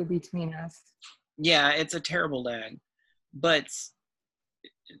lag between us. Yeah, it's a terrible lag, but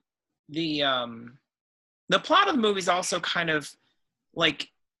the plot of the movie is also kind of like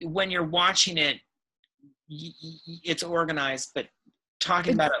when you're watching it, it's organized, but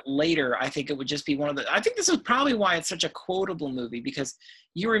talking about it later, I think it would just be one of the. I think this is probably why it's such a quotable movie, because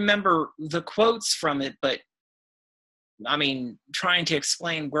you remember the quotes from it, but I mean, trying to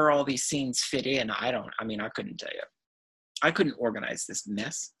explain where all these scenes fit in, I couldn't tell you. I couldn't organize this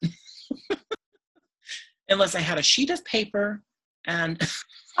mess. Unless I had a sheet of paper and.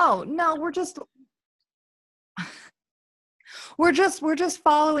 Oh no, we're just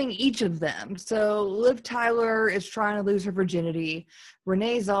following each of them. So Liv Tyler is trying to lose her virginity.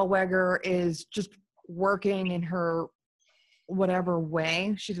 Renee Zellweger is just working in her whatever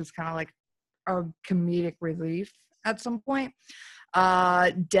way. She's just kind of like a comedic relief. at some point.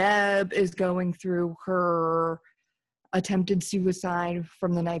 Deb is going through her attempted suicide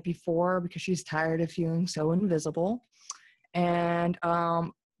from the night before because she's tired of feeling so invisible. And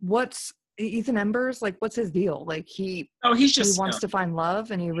what's Ethan Embers, like, what's his deal? Like, he wants to find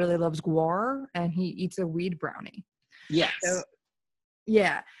love, and he really loves guar, and he eats a weed brownie. Yes. So,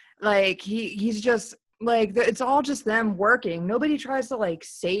 yeah, like he's just like, it's all just them working. Nobody tries to like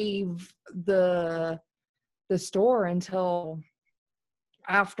save the store until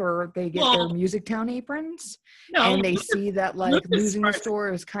after they get their Music Town aprons, and they see that like losing the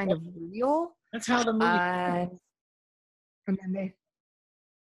store is kind of real. That's how the movie. And then they.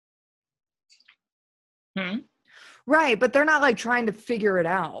 Right, but they're not like trying to figure it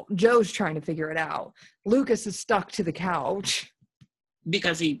out. Joe's trying to figure it out. Lucas is stuck to the couch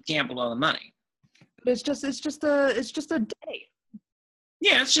because he gambled all the money. But it's just a day.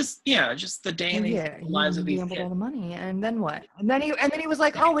 Yeah, it's just the day in the lives of these kids. He gambled all the money, and then what? And then he was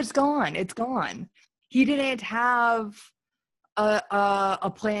like, "Oh, it's gone. It's gone." He didn't have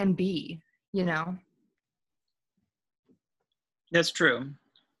a plan B, you know. That's true.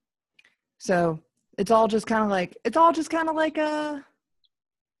 So it's all just kind of like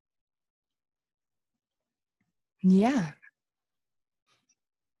yeah.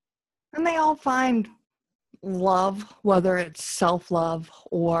 And they all find love, whether it's self-love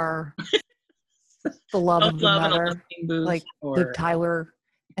or the love of another, like the Tyler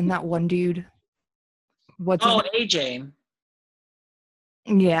and that one dude. AJ.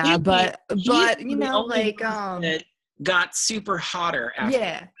 Yeah, but you know, like that got super hotter after.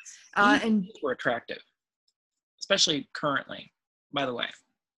 Yeah, and super attractive, especially currently. By the way,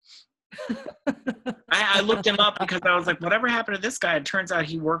 I looked him up because I was like, whatever happened to this guy? It turns out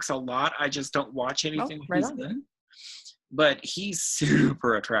he works a lot. I just don't watch anything he's in. But he's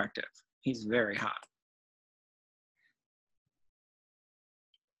super attractive. He's very hot.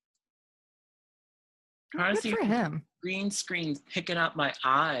 Good for him. Green screen picking up my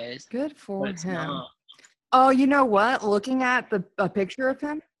eyes. Good for him. Not. Oh, you know what? Looking at a picture of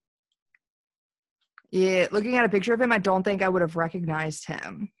him. Yeah, looking at a picture of him, I don't think I would have recognized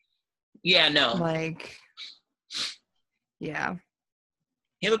him. Yeah, no. Like, yeah.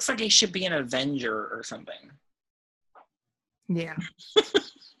 He looks like he should be an Avenger or something. Yeah.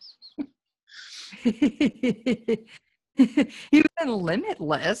 He was in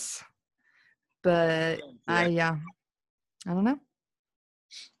Limitless, but I don't know.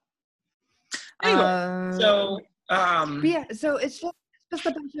 Anyway, so it's just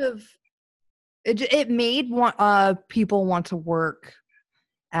a bunch of it made people want to work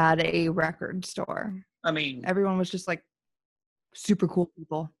at a record store. I mean, everyone was just like super cool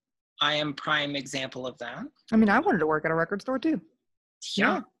people. I am prime example of that. I mean, I wanted to work at a record store too.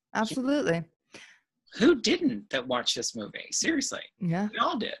 Yeah, absolutely. Who didn't that watched this movie? Seriously. Yeah. We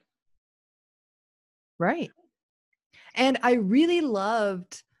all did. Right. And I really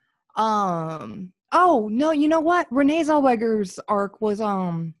loved oh no, you know what? Renee Zellweger's arc was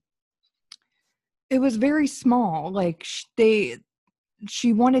it was very small. Like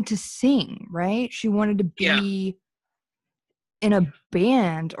she wanted to sing, right? She wanted to be in a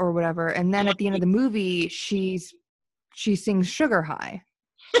band or whatever, and then at the end of the movie she sings Sugar High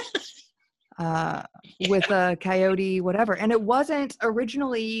with a coyote whatever. And it wasn't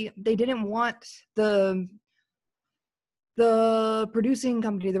originally, they didn't want the producing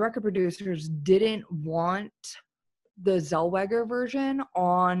company, the record producers didn't want the Zellweger version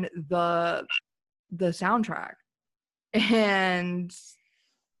on the soundtrack, and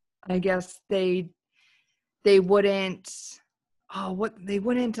I guess they wouldn't remaster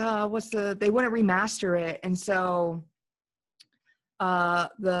it, and so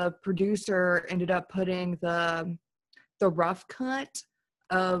the producer ended up putting the rough cut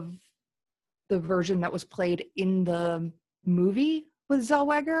of the version that was played in the movie with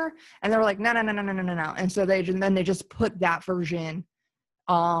Zellweger, and they were like, no, and so they just put that version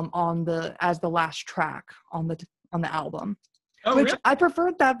as the last track on the album. Oh, which really? I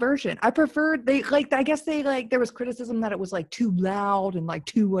preferred that version. I preferred I guess there was criticism that it was like too loud and like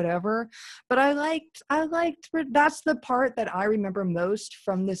too whatever, but I liked that's the part that I remember most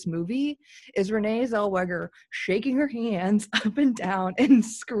from this movie is Renee Zellweger shaking her hands up and down and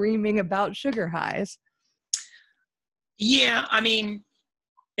screaming about Sugar Highs. Yeah, I mean,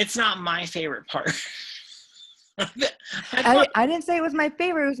 it's not my favorite part. I didn't say it was my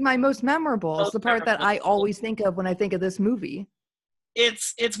favorite. It was my most memorable. It's the part that I always think of when I think of this movie.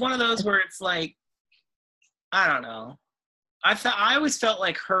 It's one of those where it's like, I don't know. I always felt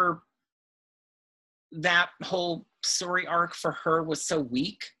like that whole story arc for her was so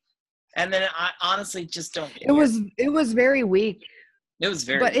weak. And then I honestly just don't care. It was very weak. It was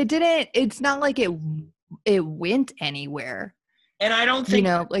very But it's not like it went anywhere. And I don't think,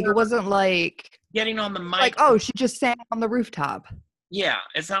 like it wasn't like getting on the mic. Like, oh, she just sang on the rooftop. Yeah,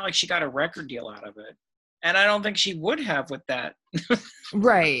 it's not like she got a record deal out of it. And I don't think she would have with that.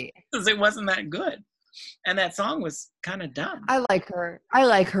 Right. Because it wasn't that good. And that song was kind of dumb. I like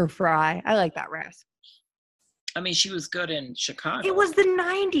her Fry. I like that rasp. I mean, she was good in Chicago. It was the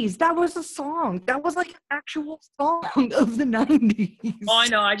 90s. That was a song. That was like an actual song of the 90s. Oh, I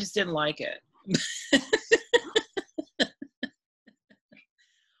know. I just didn't like it.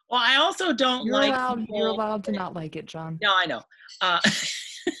 Well, I also don't You're like... You're allowed to not like it, John. No, I know.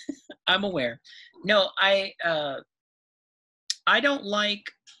 I'm aware. No, I don't like...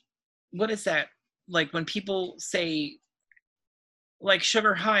 What is that? Like when people say... Like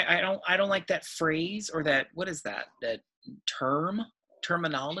sugar high, I don't like that phrase or that, what is that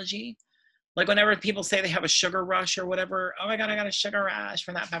terminology? Like whenever people say they have a sugar rush or whatever, oh my God, I got a sugar rush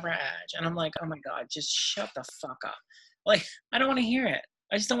from that beverage. And I'm like, oh my God, just shut the fuck up. Like, I don't want to hear it.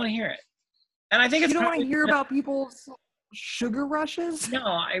 I just don't want to hear it. And I think it's... You don't want to hear about people's sugar rushes? No,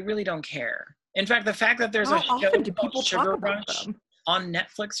 I really don't care. In fact, the fact that there's How a show often do called people Sugar talk about Rush them? on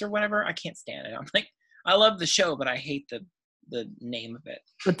Netflix or whatever, I can't stand it. I'm like, I love the show, but I hate the name of it.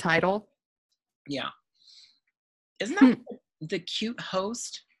 The title? Yeah. Isn't that the cute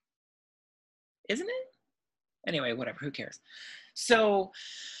host? Isn't it? Anyway, whatever, who cares? So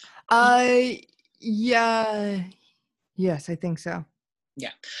yeah. Yes, I think so.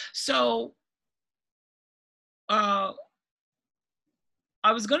 Yeah. So I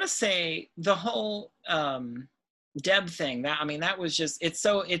was gonna say the whole Deb thing, that was just,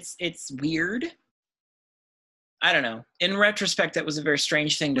 it's weird. I don't know. In retrospect, that was a very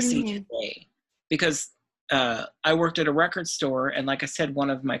strange thing to see today, because I worked at a record store, and like I said, one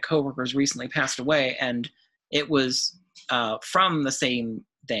of my coworkers recently passed away, and it was from the same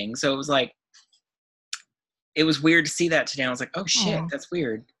thing. So it was like, it was weird to see that today. I was like, oh shit, that's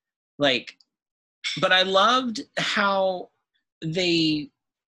weird. Like, but I loved how they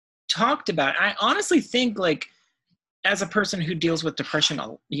talked about it. I honestly think, like, as a person who deals with depression,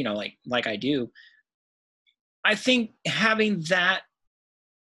 like I do, I think having that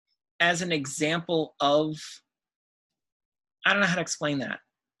as an example of, I don't know how to explain that.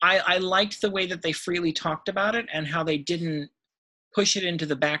 I liked the way that they freely talked about it and how they didn't push it into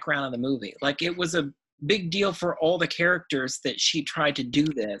the background of the movie. Like, it was a big deal for all the characters that she tried to do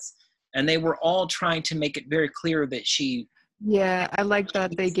this, and they were all trying to make it very clear that she... Yeah, I like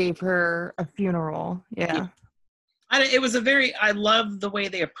that they gave her a funeral. Yeah. I love the way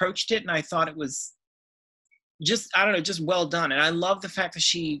they approached it, and I thought it was just, I don't know, just well done. And I love the fact that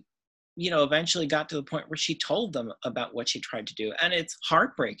she, eventually got to the point where she told them about what she tried to do. And it's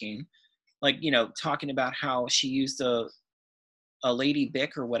heartbreaking, like, talking about how she used a Lady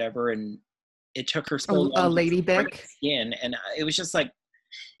Bic or whatever, and it took her so long a Lady Bic skin, and it was just like,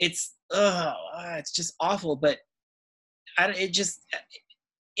 it's just awful. But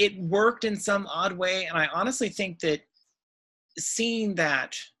it worked in some odd way, and I honestly think that seeing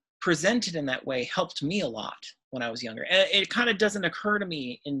that presented in that way helped me a lot when I was younger. And it kind of doesn't occur to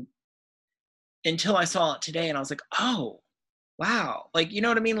me until I saw it today, and I was like, oh, wow. Like, you know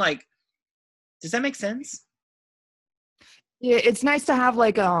what I mean? Like, does that make sense? Yeah, it's nice to have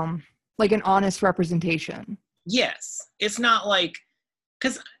like an honest representation. Yes. It's not like,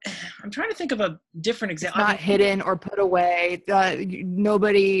 because I'm trying to think of a different example. It's not hidden or put away.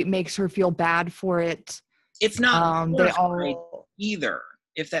 Nobody makes her feel bad for it. It's not either,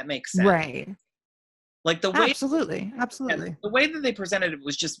 if that makes sense. Right. Like the way... Absolutely. The way that they presented it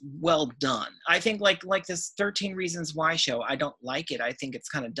was just well done. I think like this 13 Reasons Why show, I don't like it. I think it's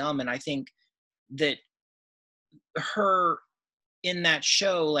kind of dumb. And I think that her in that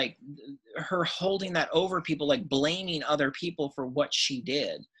show, like her holding that over people, like blaming other people for what she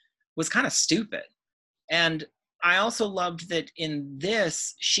did, was kind of stupid. And I also loved that in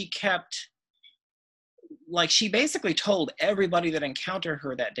this, she kept, like, she basically told everybody that encountered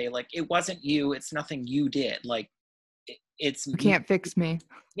her that day, like, it wasn't you, it's nothing you did. Like, it's... You can't fix me.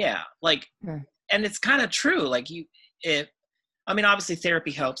 Yeah. Like, and it's kind of true. Like, I mean, obviously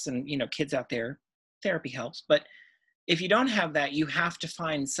therapy helps, and, kids out there, therapy helps, but if you don't have that, you have to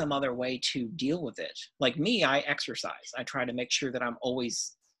find some other way to deal with it. Like me, I exercise. I try to make sure that I'm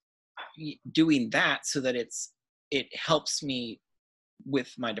always doing that so that it helps me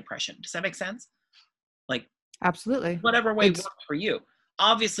with my depression. Does that make sense? Like, absolutely. Whatever way worked for you.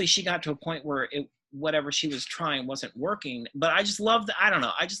 Obviously, she got to a point where whatever she was trying wasn't working. But I just love that. I don't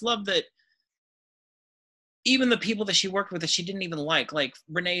know. I just love that even the people that she worked with that she didn't even like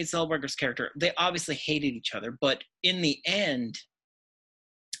Renee Zellweger's character, they obviously hated each other, but in the end,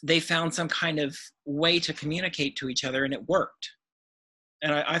 they found some kind of way to communicate to each other, and it worked.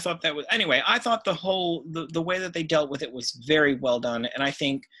 And I thought that was, anyway, I thought the way that they dealt with it was very well done. And I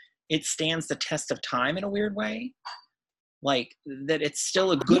think it stands the test of time in a weird way. Like, that it's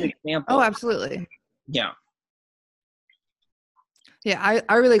still a good example. Oh, absolutely. Yeah. Yeah,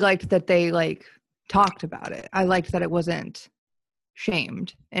 I really liked that they, like, talked about it. I liked that it wasn't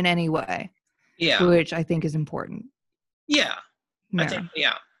shamed in any way. Yeah. Which I think is important. Yeah. Yeah. I think,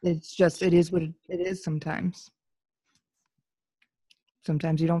 yeah. It's just, it is what it is sometimes.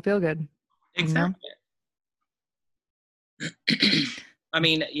 Sometimes you don't feel good. Exactly. You know? I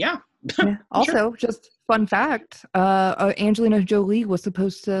mean, yeah. Yeah. Also, just fun fact, Angelina Jolie was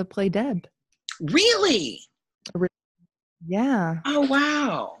supposed to play Deb. Really? Yeah. Oh,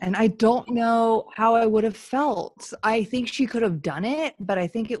 wow. And I don't know how I would have felt. I think she could have done it, but I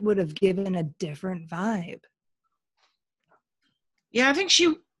think it would have given a different vibe. Yeah, I think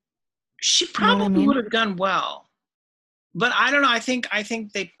she probably You know what I mean? would have done well. But I don't know. I think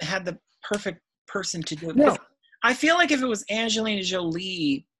they had the perfect person to do it. No. I feel like if it was Angelina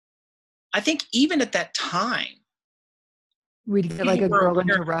Jolie, I think even at that time, we'd get like a Girl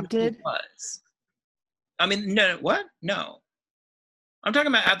Interrupted. Was. I mean, no, what? No. I'm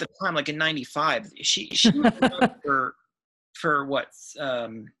talking about at the time, like in '95. She was for what?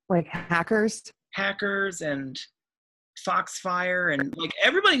 Like Hackers? Hackers and Foxfire, and like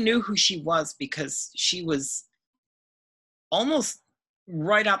everybody knew who she was because she was almost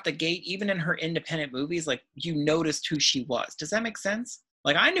right out the gate, even in her independent movies, like you noticed who she was. Does that make sense?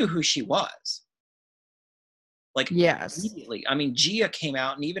 Like I knew who she was. Like yes. Immediately. I mean, Gia came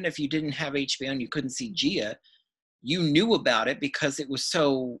out, and even if you didn't have HBO and you couldn't see Gia, you knew about it because it was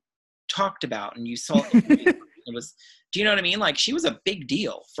so talked about, and you saw it was. Do you know what I mean? Like she was a big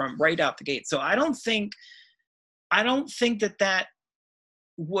deal from right out the gate. So I don't think that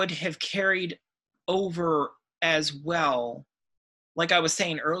would have carried over as well. Like I was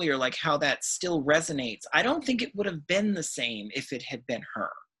saying earlier, like how that still resonates. I don't think it would have been the same if it had been her.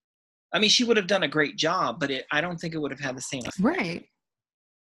 I mean, she would have done a great job, but I don't think it would have had the same effect. Right.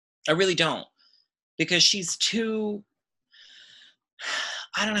 I really don't. Because she's too,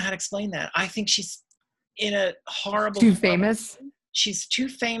 I don't know how to explain that. I think she's in a horrible... Too famous? She's too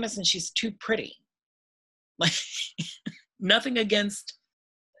famous and she's too pretty. Like, nothing against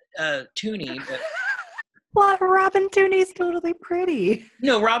Tooney, but... Well, Robin Tooney's totally pretty.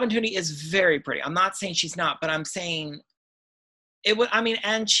 No, Robin Tooney is very pretty. I'm not saying she's not, but I'm saying it would. I mean,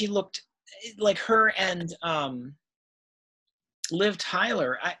 and she looked like her and Liv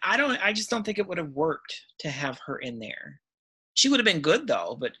Tyler. I just don't think it would have worked to have her in there. She would have been good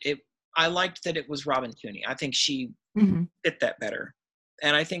though, but I liked that it was Robin Tooney. I think she fit that better,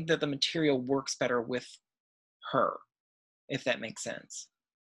 and I think that the material works better with her, if that makes sense.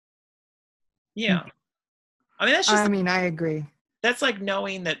 Yeah. I mean, that's just. I mean, I agree. That's like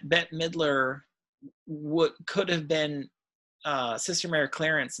knowing that Bette Midler could have been Sister Mary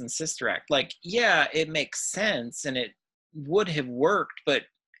Clarence in Sister Act. Like, yeah, it makes sense and it would have worked, but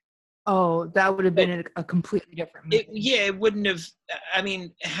that would have been a completely different movie. It wouldn't have. I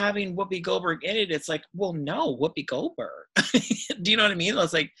mean, having Whoopi Goldberg in it, it's like, well, no, Whoopi Goldberg. Do you know what I mean? I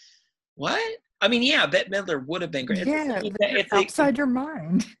was like, what? I mean, yeah, Bette Midler would have been great. Yeah, it's outside your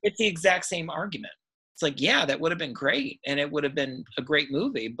mind. It's the exact same argument. It's like, yeah, that would have been great, and it would have been a great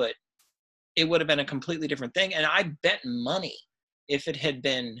movie, but it would have been a completely different thing. And I bet money if it had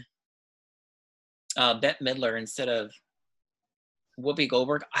been Bette Midler instead of Whoopi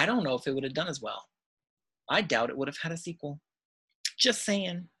Goldberg, I don't know if it would have done as well. I doubt it would have had a sequel. Just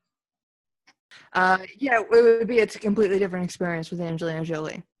saying. Yeah, it would be a completely different experience with Angelina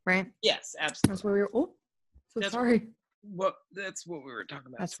Jolie, right? Yes, absolutely. That's where we were. Sorry. That's what we were talking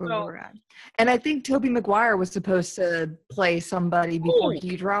about. That's where we were at. And I think Tobey Maguire was supposed to play somebody before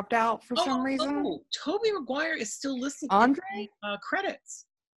he dropped out for some reason. Oh, Tobey Maguire is still listed Andre? in credits.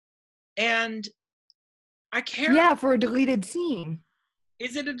 And I can't. Yeah, for a deleted scene.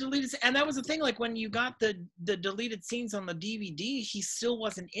 Is it a deleted scene? And that was the thing, like when you got the deleted scenes on the DVD, he still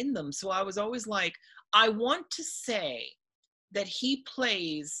wasn't in them. So I was always like, I want to say that he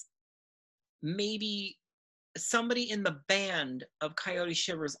plays maybe somebody in the band of Coyote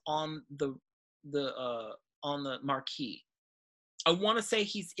Shivers on the marquee. I want to say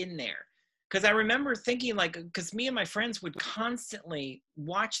he's in there because I remember thinking like, because me and my friends would constantly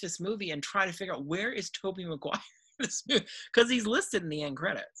watch this movie and try to figure out where is Tobey Maguire in this movie because he's listed in the end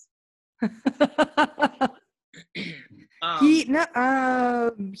credits. He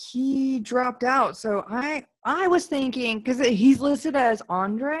dropped out. So I was thinking, because he's listed as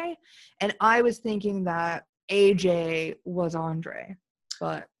Andre, and I was thinking that AJ was Andre,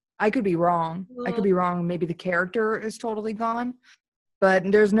 but I could be wrong. Maybe the character is totally gone, but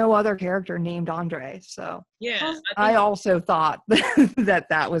there's no other character named Andre. So yeah, I also thought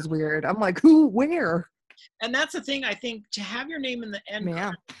that was weird. I'm like, who, where? And that's the thing, I think, to have your name in the end.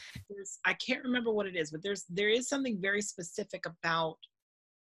 Yeah. I can't remember what it is, but there is something very specific about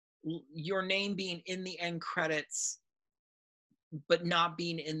your name being in the end credits but not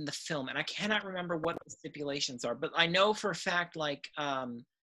being in the film, and I cannot remember what the stipulations are, but I know for a fact, like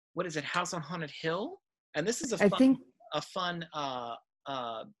what is it, House on Haunted Hill, and this is a fun what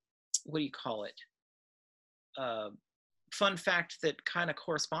do you call it, fun fact that kind of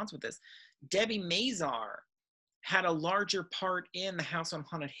corresponds with this. Debbie Mazar had a larger part in the House on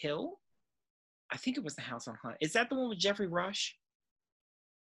Haunted Hill. I think it was the House on Haunted. Is that the one with Jeffrey Rush,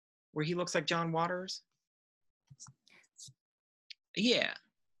 where he looks like John Waters? Yeah.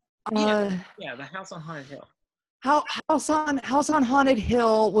 Yeah, the House on Haunted Hill. House on Haunted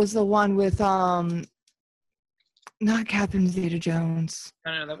Hill was the one with not Catherine Zeta-Jones.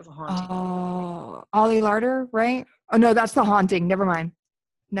 No, that was a Haunting. Ollie Larder, right? Oh no, that's The Haunting. Never mind.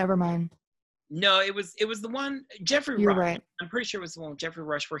 No, it was the one, Jeffrey Rush. You're right. I'm pretty sure it was the one with Jeffrey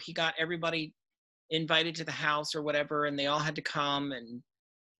Rush where he got everybody invited to the house or whatever, and they all had to come,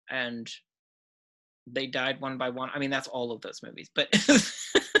 and they died one by one. I mean, that's all of those movies, but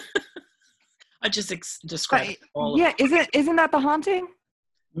I just described all of them. Isn't that The Haunting?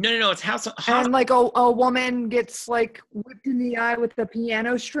 No, it's House. And like a woman gets like whipped in the eye with a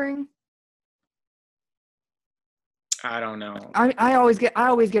piano string. I don't know. I always get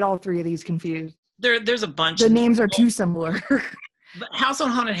all three of these confused. There's a bunch. The names are too similar. But House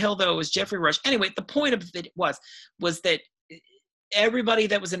on Haunted Hill, though, was Jeffrey Rush. Anyway, the point of it was that everybody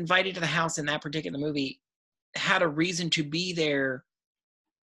that was invited to the house in that particular movie had a reason to be there,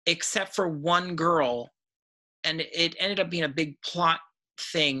 except for one girl, and it ended up being a big plot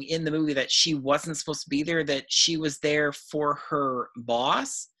thing in the movie that she wasn't supposed to be there, that she was there for her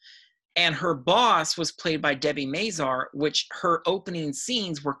boss, and her boss was played by Debbie Mazar, which her opening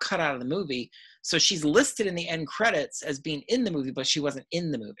scenes were cut out of the movie. So she's listed in the end credits as being in the movie, but she wasn't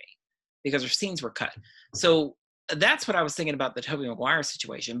in the movie because her scenes were cut. So that's what I was thinking about the Tobey Maguire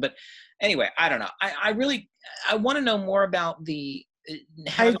situation. But anyway, I don't know. I want to know more about the...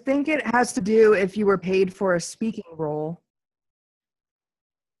 I think it has to do if you were paid for a speaking role.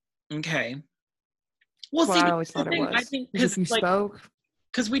 Okay. Well, see, I always thought it was. I think because you spoke.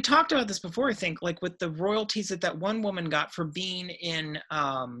 Because we talked about this before, I think, like with the royalties that one woman got for being in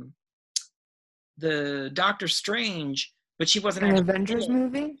the Doctor Strange, but she wasn't an Avengers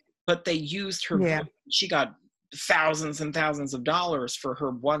movie. But they used her. Yeah. She got thousands and thousands of dollars for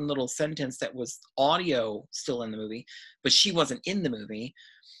her one little sentence that was audio still in the movie, but she wasn't in the movie.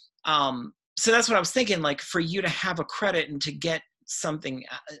 So that's what I was thinking. Like for you to have a credit and to get something,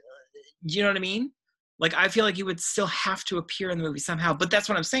 you know what I mean? Like, I feel like you would still have to appear in the movie somehow. But that's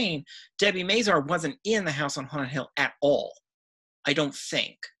what I'm saying. Debbie Mazar wasn't in the House on Haunted Hill at all. I don't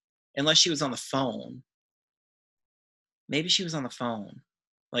think. Unless she was on the phone. Maybe she was on the phone.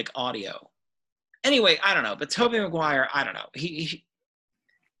 Like, audio. Anyway, I don't know. But Tobey Maguire, I don't know.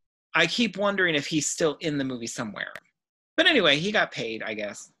 I keep wondering if he's still in the movie somewhere. But anyway, he got paid, I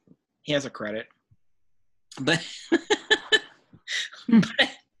guess. He has a credit. But...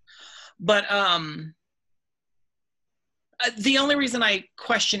 but the only reason I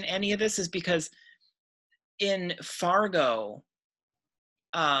question any of this is because in Fargo,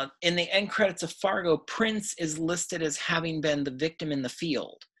 in the end credits of Fargo, Prince is listed as having been the victim in the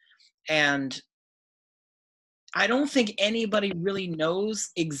field. And I don't think anybody really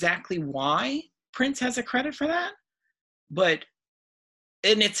knows exactly why Prince has a credit for that.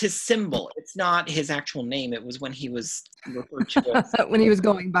 And it's his symbol. It's not his actual name. It was when he was referred to as... when he was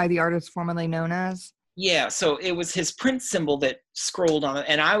going by the artist formerly known as... Yeah, so it was his Prince symbol that scrolled on it,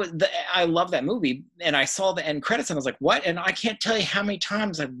 and I love that movie, and I saw the end credits, and I was like, what? And I can't tell you how many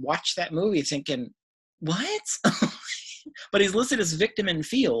times I watched that movie thinking, what? But he's listed as victim in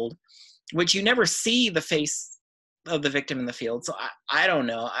field, which you never see the face of the victim in the field, so I don't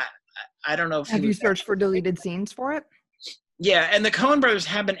know. I don't know if... Have you searched for deleted scenes for it? Yeah, and the Coen brothers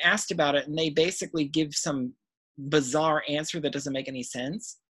have been asked about it, and they basically give some bizarre answer that doesn't make any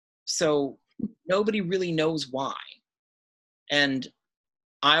sense. So... nobody really knows why. And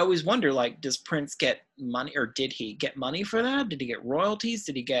I always wonder, like, does Prince get money, or did he get money for that? Did he get royalties?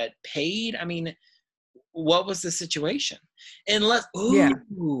 Did he get paid? I mean, what was the situation? Unless,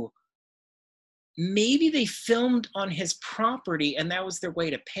 maybe they filmed on his property and that was their way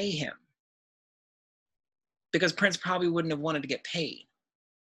to pay him. Because Prince probably wouldn't have wanted to get paid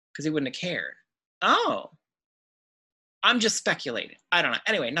because he wouldn't have cared. Oh, I'm just speculating. I don't know.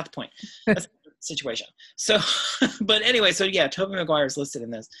 Anyway, not the point. That's the situation. So, but anyway, so yeah, Tobey Maguire is listed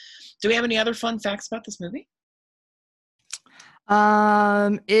in this. Do we have any other fun facts about this movie?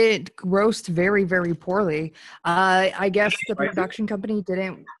 It grossed very, very poorly. I guess the production company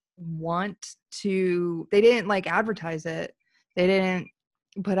didn't want to, they didn't like advertise it. They didn't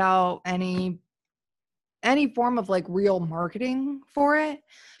put out any form of like real marketing for it.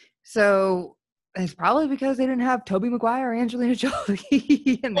 So it's probably because they didn't have Tobey Maguire, Angelina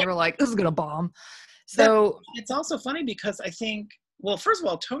Jolie, and they were like, this is gonna bomb. So it's also funny because I think, well, first of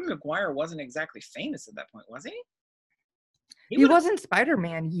all, Tobey Maguire wasn't exactly famous at that point, was he? He wasn't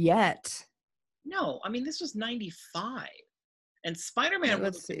Spider-Man yet. No, I mean, this was 95. And Spider-Man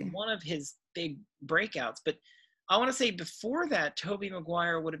was one of his big breakouts. But I want to say before that, Tobey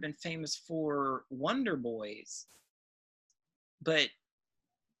Maguire would have been famous for Wonder Boys. But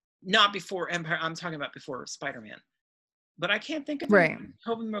not before Empire. I'm talking about before Spider-Man. But I can't think of anything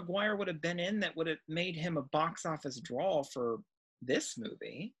Tobey Maguire would have been in that would have made him a box office draw for this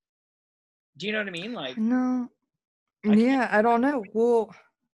movie. Do you know what I mean? Like, no. Yeah, I don't know. Well,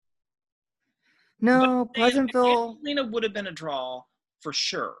 no, Pleasantville. Angelina would have been a draw for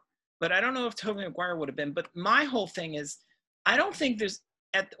sure, but I don't know if Tobey Maguire would have been. But my whole thing is, I don't think there's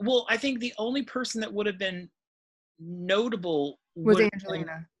I think the only person that would have been notable was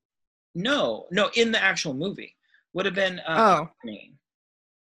Angelina. No, in the actual movie would have been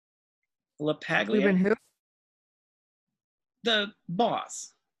LaPaglia. Who? The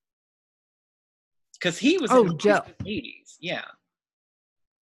boss. Because he was in the 80s, yeah.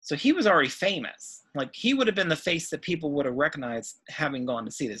 So he was already famous. Like, he would have been the face that people would have recognized having gone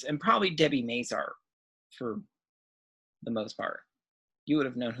to see this. And probably Debbie Mazar, for the most part. You would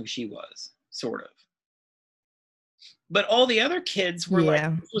have known who she was, sort of. But all the other kids were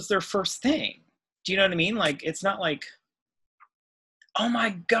like, this was their first thing. Do you know what I mean? Like, it's not like, oh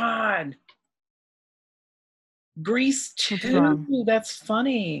my God. Grease 2, that's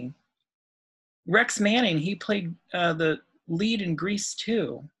funny. Rex Manning, he played the lead in Grease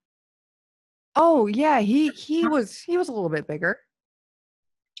 2. Oh yeah, he was a little bit bigger.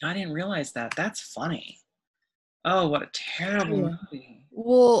 I didn't realize that. That's funny. Oh, what a terrible movie.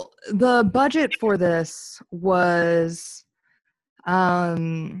 Well, the budget for this was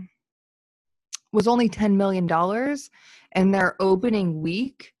only $10 million, and their opening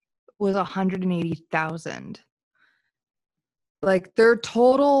week was 180,000. Like, their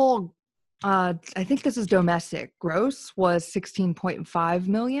total, I think this is domestic gross, was 16.5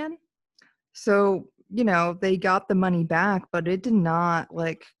 million. So, you know, they got the money back, but it did not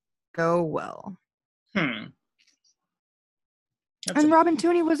like go well. And Robin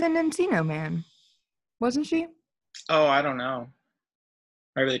Tunney was in Encino Man, wasn't she? Oh, I don't know.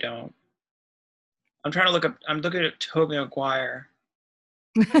 I really don't. I'm looking at Tobey Maguire.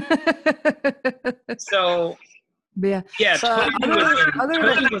 So, yeah. Tobey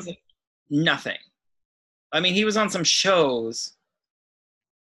was nothing. I mean, he was on some shows.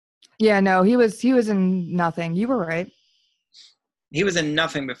 Yeah, no, he was in nothing. You were right. He was in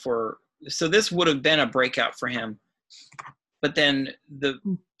nothing before. So this would have been a breakout for him. But then the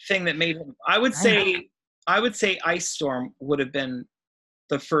thing that made him, I would say Ice Storm would have been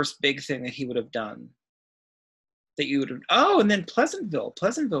the first big thing that he would have done. That you would have, and then Pleasantville.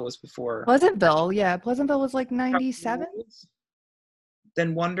 Pleasantville was before. Pleasantville, yeah. Pleasantville was like 97.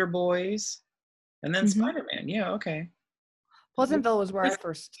 Then Wonder Boys. And then Spider-Man. Yeah, okay. Pleasantville was where I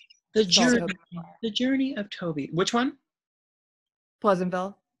first The Journey of Toby. Which one?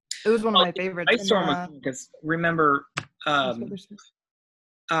 Pleasantville. It was one of my favorites. Ice Storm was, because remember,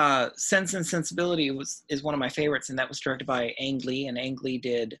 Sense and Sensibility is one of my favorites, and that was directed by Ang Lee, and Ang Lee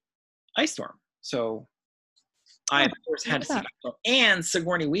did Ice Storm. So I of course had to see Ice Storm. And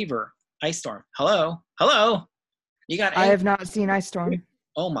Sigourney Weaver, Ice Storm. Hello. You got. I have not seen Ice Storm.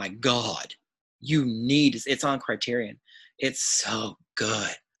 Oh my God, it's on Criterion. It's so good.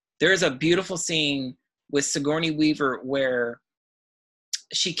 There is a beautiful scene with Sigourney Weaver where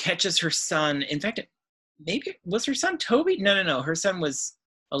she catches her son. In fact, maybe was her son Toby? No. Her son was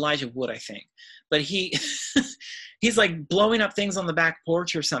Elijah Wood, I think. But he's like blowing up things on the back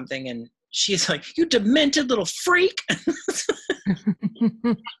porch or something, and she's like, "You demented little freak!"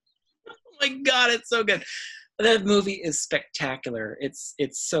 Oh my God, it's so good. That movie is spectacular. It's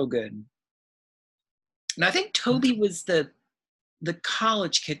so good. And I think Toby was the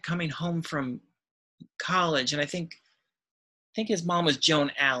college kid coming home from college, and I think think his mom was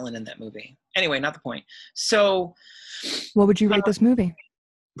Joan Allen in that movie. Anyway, not the point. So, what would you rate this movie?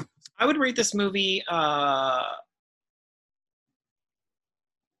 I would rate this movie 8.5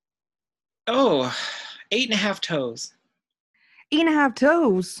 toes. 8.5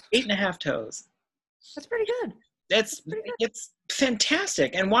 toes. 8.5 toes. That's pretty good. It's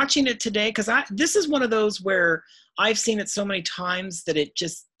fantastic. And watching it today, because this is one of those where I've seen it so many times that it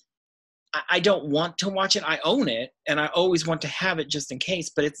just, I don't want to watch it. I own it, and I always want to have it just in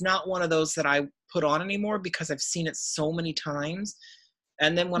case, but it's not one of those that I put on anymore because I've seen it so many times.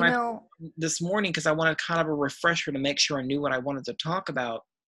 And then when this morning, because I wanted kind of a refresher to make sure I knew what I wanted to talk about,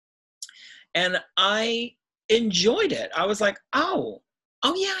 and I enjoyed it. I was like, oh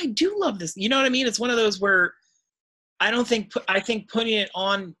yeah, I do love this. You know what I mean? It's one of those where I think putting it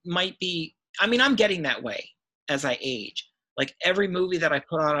on might be, I mean, I'm getting that way as I age. Like every movie that I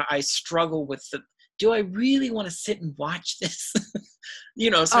put on, I struggle with do I really want to sit and watch this?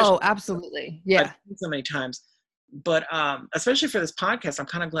 Oh, absolutely. Yeah. I've seen so many times. But especially for this podcast, I'm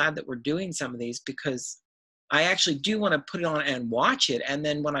kind of glad that we're doing some of these because I actually do want to put it on and watch it. And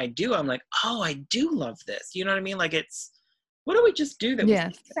then when I do, I'm like, oh, I do love this. You know what I mean? Like what did we just do?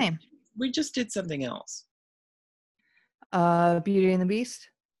 Same. We just did something else. Beauty and the Beast?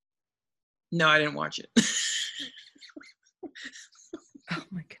 No, I didn't watch it. Oh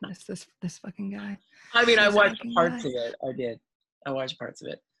my goodness, this fucking guy. I mean, I watched parts of it. I did. I watched parts of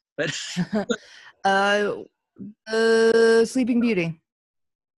it. But Sleeping Beauty.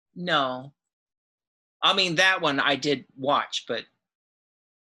 No. I mean, that one I did watch, but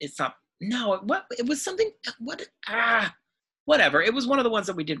it's not. No, it was something. Whatever. It was one of the ones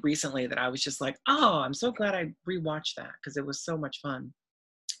that we did recently that I was just like, oh, I'm so glad I rewatched that because it was so much fun.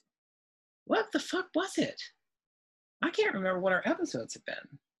 What the fuck was it? I can't remember what our episodes have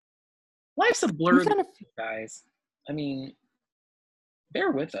been. Life's a blur, guys. I mean,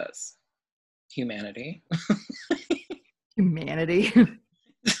 bear with us, humanity. Humanity.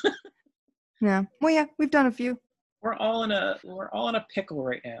 Yeah. Well, yeah, we've done a few. We're all in a pickle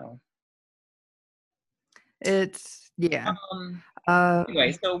right now. It's yeah.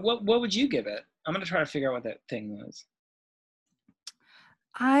 Anyway, so what would you give it? I'm gonna try to figure out what that thing was.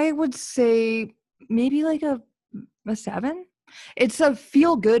 I would say maybe like a 7. It's a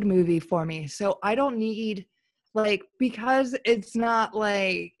feel-good movie for me, so I don't need because it's not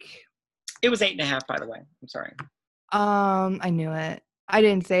like. It was 8.5, by the way. I'm sorry. I knew it. I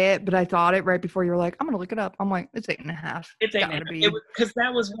didn't say it, but I thought it right before you were like, I'm gonna look it up. I'm like, it's 8.5. It's 8.5. Because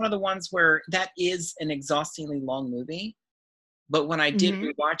that was one of the ones where that is an exhaustingly long movie, but when I did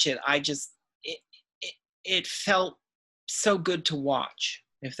rewatch it, it felt so good to watch.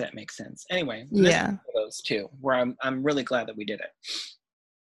 If that makes sense. Anyway, yeah, this is one of those two where I'm really glad that we did it.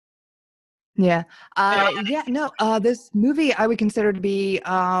 Yeah. This movie I would consider to be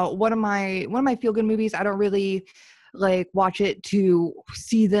one of my feel-good movies. I don't really watch it to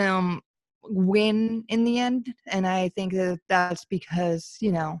see them win in the end, and I think that's because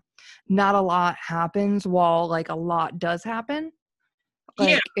not a lot happens while a lot does happen.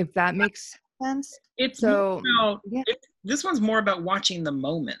 If that makes sense. This one's more about watching the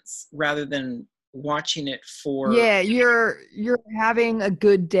moments rather than watching it for. Yeah, you're having a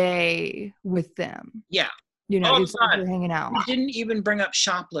good day with them. Yeah. It's like you're hanging out. We didn't even bring up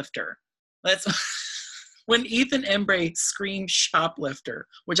Shoplifter. That's when Ethan Embry screams Shoplifter,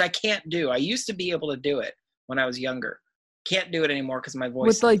 which I can't do. I used to be able to do it when I was younger. Can't do it anymore because my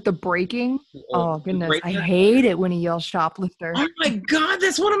voice. With the breaking? Oh goodness, I hate it when he yells Shoplifter. Oh my god,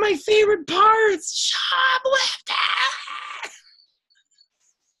 that's one of my favorite parts. Shoplifter.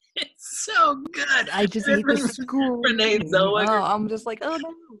 It's so good. I just hate the school. Renee Zellweger. Oh, I'm just like, oh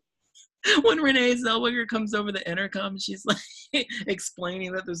no. When Renee Zellweger comes over the intercom, she's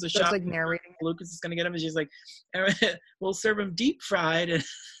explaining that there's a shop. Narrating. Lucas is going to get him, and she's like, we'll serve him deep fried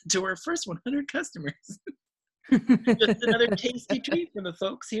to our first 100 customers. Just another tasty treat from the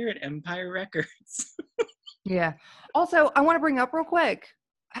folks here at Empire Records. Yeah. Also, I want to bring up real quick.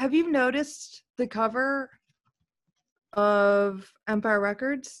 Have you noticed the cover of Empire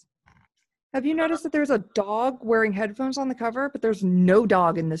Records? Have you noticed that there's a dog wearing headphones on the cover, but there's no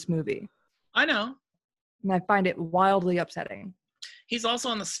dog in this movie? I know. And I find it wildly upsetting. He's also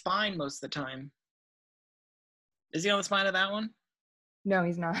on the spine most of the time. Is he on the spine of that one? No,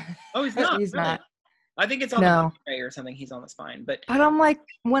 he's not. Oh, he's not? He's really? Not. I think it's on the tray or something. He's on the spine. But I'm like,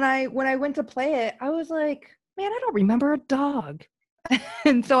 when I went to play it, I was like, man, I don't remember a dog.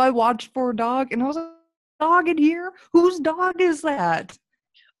 And so I watched for a dog, and I was like, dog in here? Whose dog is that?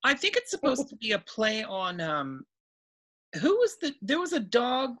 I think it's supposed to be a play on there was a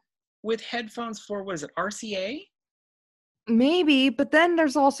dog with headphones for, what is it, RCA? Maybe, but then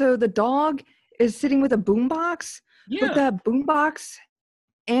there's also the dog is sitting with a boombox, but Yeah. that boombox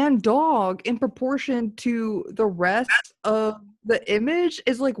and dog in proportion to the rest of the image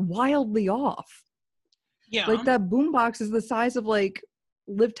is like wildly off. Yeah. Like that boombox is the size of like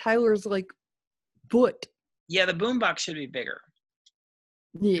Liv Tyler's like foot. Yeah, the boombox should be bigger.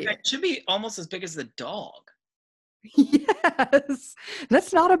 Yeah. It should be almost as big as the dog. Yes.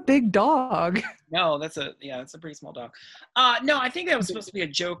 That's not a big dog. No, that's a pretty small dog. No, I think that was supposed to be a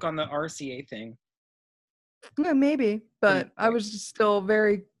joke on the RCA thing. Yeah, maybe, but I was just still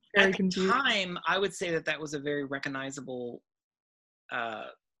very, very At the confused. time, I would say that was a very recognizable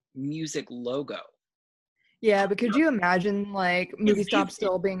music logo. Yeah, but could you imagine like Movie Stop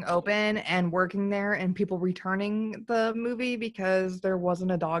still being open and working there and people returning the movie because there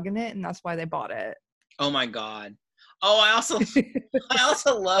wasn't a dog in it and that's why they bought it? Oh my God. Oh, I also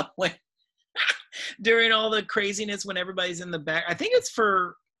love when during all the craziness when everybody's in the back. I think it's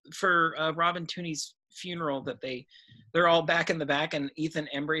for Robin Tooney's funeral that they're all back in the back and Ethan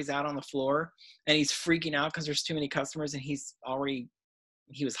Embry's out on the floor and he's freaking out because there's too many customers and he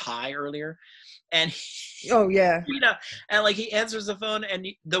was high earlier and oh yeah, and like he answers the phone and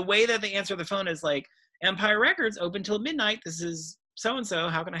the way that they answer the phone is like, Empire Records open till midnight, this is so and so,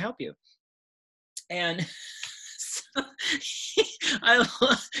 how can I help you? And I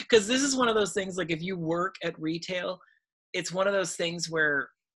love, because this is one of those things, like if you work at retail, it's one of those things where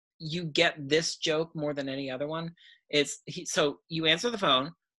you get this joke more than any other one. So you answer the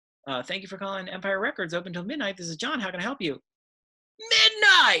phone, thank you for calling Empire Records, open till midnight, this is John, how can I help you?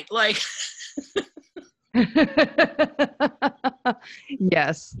 Midnight, like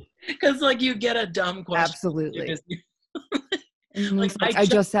yes, because like you get a dumb question. Absolutely. Like I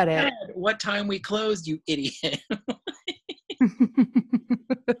just said it. What time we closed, you idiot.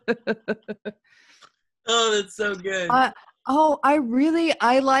 Oh, that's so good. I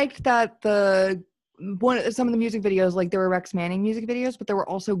liked that some of the music videos, like there were Rex Manning music videos, but there were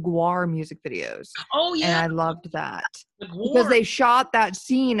also GWAR music videos. Oh yeah, and I loved that because they shot that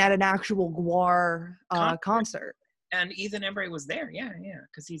scene at an actual GWAR concert. And Ethan Embry was there, yeah,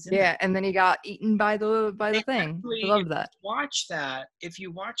 because he's in there. And then he got eaten by the thing. I love that. If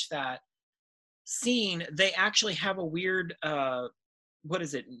you watch that scene, they actually have a weird what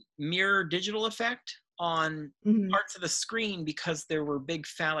is it, mirror digital effect on parts of the screen because there were big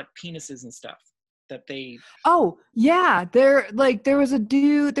phallic penises and stuff that they. Oh yeah, there was a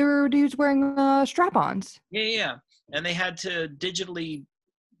dude. There were dudes wearing strap-ons. Yeah, and they had to digitally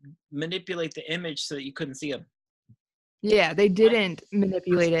manipulate the image so that you couldn't see them. Yeah, they didn't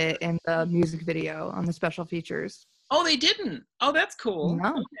manipulate it in the music video on the special features. Oh, they didn't? Oh, that's cool. No.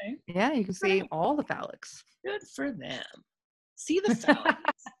 Okay. Yeah, you can see all the phallics. Good for them. See the phallics.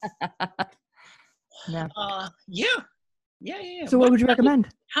 Yeah. So what would you recommend?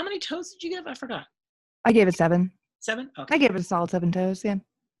 How many toes did you give? I forgot. I gave it 7. 7? Okay. I gave it a solid 7 toes, yeah.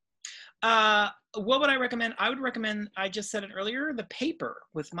 What would I recommend? I would recommend, I just said it earlier, The Paper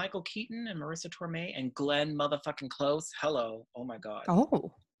with Michael Keaton and Marissa Tomei and Glenn motherfucking Close. Hello. Oh my God.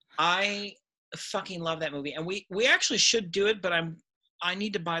 Oh. I fucking love that movie. And we actually should do it, but I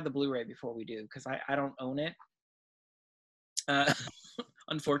need to buy the Blu-ray before we do because I don't own it.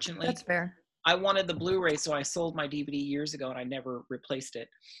 Unfortunately. That's fair. I wanted the Blu-ray, so I sold my DVD years ago and I never replaced it.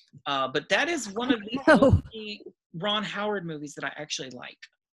 But that is one of the only Ron Howard movies that I actually like.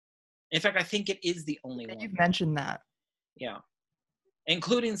 In fact, I think it is the only one. You've mentioned that. Yeah.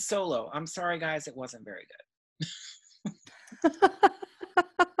 Including Solo. I'm sorry, guys, it wasn't very good.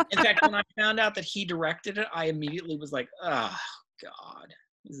 In fact, when I found out that he directed it, I immediately was like, oh, God,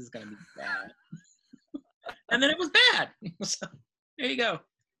 this is going to be bad. And then it was bad. So, there you go.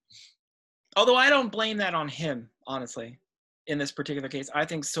 Although I don't blame that on him, honestly, in this particular case. I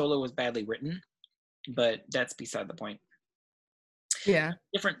think Solo was badly written, but that's beside the point. Yeah.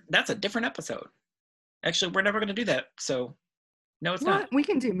 That's a different episode. Actually, we're never going to do that. So, no, it's not. We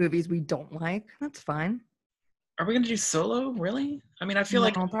can do movies we don't like. That's fine. Are we going to do Solo? Really? I mean, I feel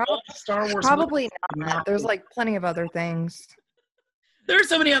like Star Wars. Probably not. There's like plenty of other things. There's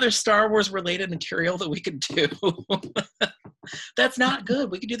so many other Star Wars related material that we could do. That's not good.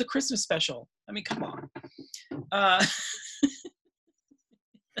 We could do the Christmas special. I mean, come on.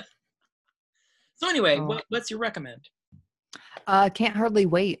 So anyway, what's your recommend? Can't Hardly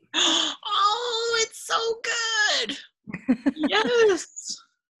Wait. Oh, it's so good. Yes.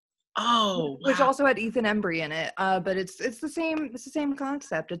 Oh, wow. Which also had Ethan Embry in it. But it's the same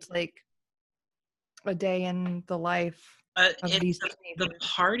concept. It's like a day in the life of these the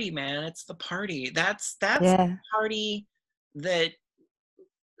party, man. It's the party. That's the party that,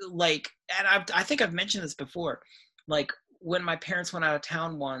 like, and I think I've mentioned this before. Like, when my parents went out of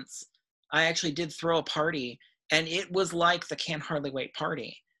town once, I actually did throw a party, and it was like the Can't Hardly Wait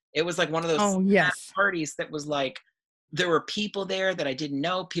party. It was like one of those parties that was like, there were people there that I didn't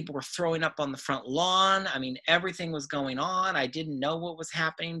know. People were throwing up on the front lawn. I mean, everything was going on. I didn't know what was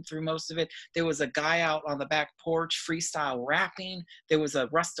happening through most of it. There was a guy out on the back porch freestyle rapping. There was a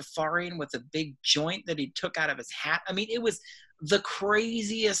Rastafarian with a big joint that he took out of his hat. I mean, it was the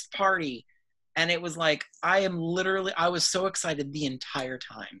craziest party. And it was like, I was so excited the entire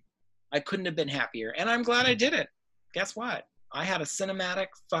time. I couldn't have been happier. And I'm glad I did it. Guess what? I had a cinematic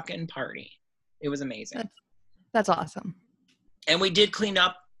fucking party. It was amazing. That's awesome. And we did clean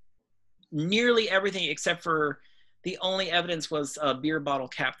up nearly everything except for the only evidence was a beer bottle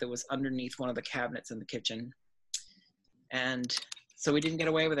cap that was underneath one of the cabinets in the kitchen. And so we didn't get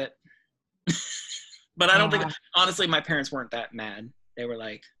away with it. But I don't think, honestly, my parents weren't that mad. They were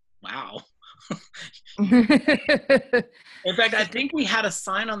like, wow. In fact, I think we had a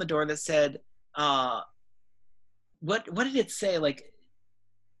sign on the door that said, what did it say? Like,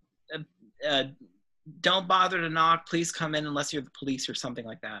 don't bother to knock, please come in unless you're the police or something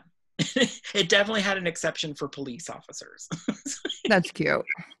like that. It definitely had an exception for police officers. That's cute.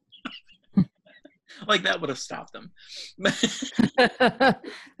 Like that would have stopped them. They would have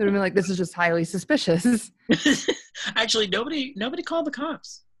been like, this is just highly suspicious. Actually, nobody called the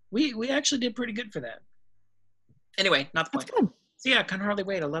cops. We actually did pretty good for that. Anyway, not the point. That's good. So yeah, Can Hardly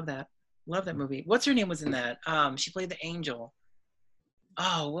Wait. I love that. Love that movie. What's her name was in that? She played the angel.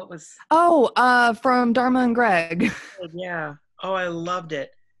 Oh, what was? Oh, from Dharma and Greg. Yeah. Oh, I loved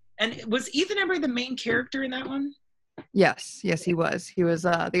it. And was Ethan Embry the main character in that one? Yes, he was. He was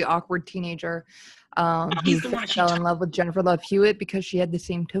the awkward teenager who He's the one fell in love with Jennifer Love Hewitt because she had the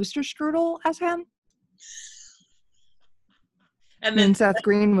same toaster strudel as him. And then Seth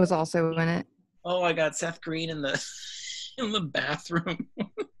Green was also in it. Oh my God, Seth Green in the bathroom.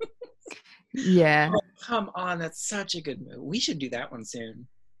 Yeah. Oh, come on, that's such a good movie. We should do that one soon.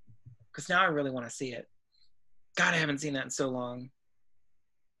 Because now I really want to see it. God, I haven't seen that in so long.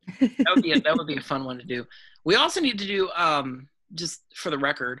 That would be a fun one to do. We also need to do, just for the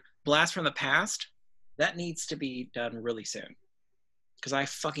record, Blast from the Past. That needs to be done really soon. Because I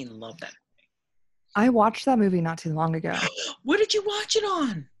fucking love that movie. I watched that movie not too long ago. What did you watch it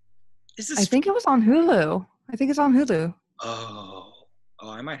on? I think it was on Hulu. I think it's on Hulu. Oh,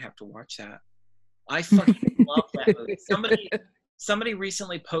 I might have to watch that. I fucking love that movie. Somebody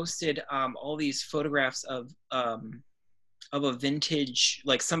recently posted all these photographs of a vintage,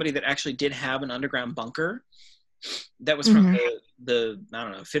 like somebody that actually did have an underground bunker that was from the I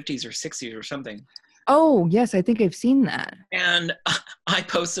don't know, 50s or 60s or something. Oh, yes, I think I've seen that. And I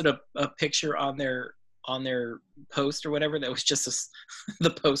posted a picture on their post or whatever that was just the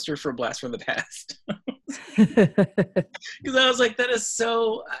poster for Blast from the Past. Because I was like, that is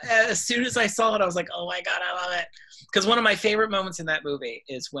so, as soon as I saw it, I was like, oh my God, I love it. Because one of my favorite moments in that movie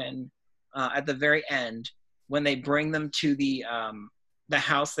is when, at the very end, when they bring them to the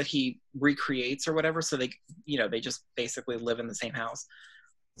house that he recreates or whatever, so they just basically live in the same house.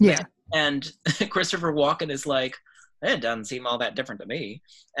 Yeah. And Christopher Walken is like, it doesn't seem all that different to me.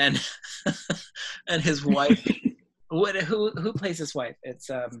 And and his wife, who plays his wife? It's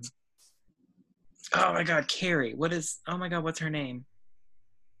oh my God, Carrie. Oh my God, what's her name?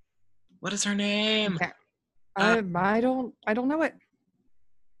 What is her name? I don't know it.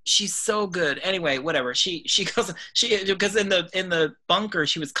 She's so good. Anyway, whatever. She goes, because in the bunker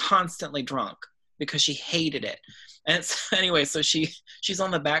she was constantly drunk because she hated it. And anyway, so she's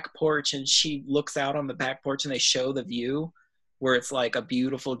on the back porch and she looks out on the back porch and they show the view where it's like a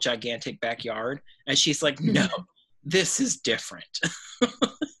beautiful gigantic backyard, and she's like, no, this is different.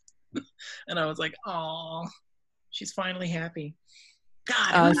 And I was like, oh, she's finally happy.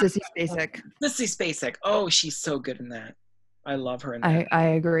 God, Sissy Spacek. Sissy Spacek. Oh, she's so good in that. I love her in that. I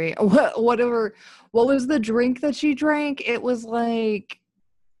agree. What was the drink that she drank? It was like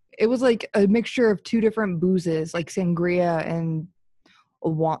a mixture of two different boozes, like sangria and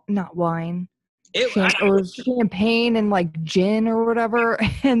not wine. Or champagne and like gin or whatever.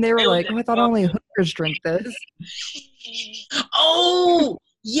 And they were like, oh, I thought only hookers drink this. Oh,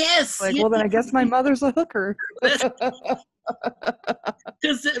 yes. Like, yes. well, then I guess my mother's a hooker. Because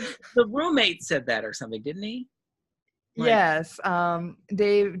the roommate said that or something, didn't he? Like, yes.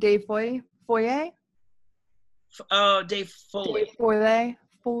 Dave Foyer? Oh, Dave Foley. Dave Foley?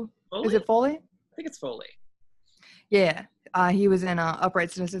 Is it Foley? I think it's Foley. Yeah. He was in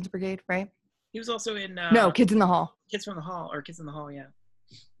Upright Citizens Brigade, right? He was also in... no, Kids in the Hall. Kids in the Hall, yeah.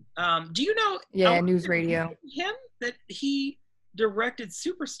 Do you know... Yeah, News Radio. Him? That he directed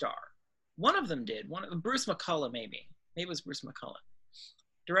Superstar. One of them did. Bruce McCullough, maybe. Maybe it was Bruce McCulloch.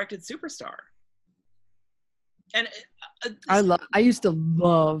 Directed Superstar. And I used to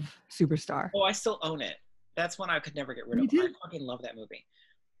love Superstar. oh, I still own it. That's one I could never get rid Me of. too. I fucking love that movie.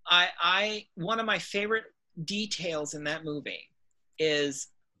 One of my favorite details in that movie is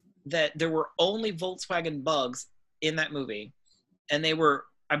that there were only Volkswagen Bugs in that movie, and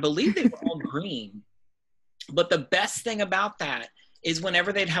I believe they were all green. But the best thing about that is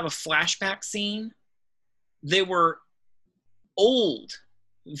whenever they'd have a flashback scene, they were old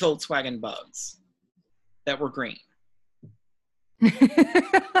Volkswagen Bugs that were green. And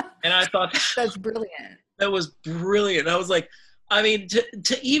I thought that's brilliant. That was brilliant. I was like, I mean,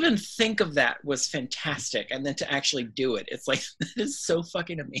 to even think of that was fantastic. And then to actually do it, it's like, that is so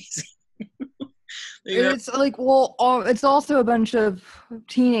fucking amazing. It's like, well, it's also a bunch of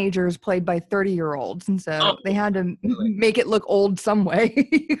teenagers played by 30-year-olds. And so they had to make it look old some way.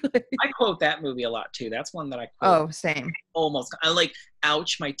 I quote that movie a lot too. That's one that I quote. Oh, same. Almost. I like,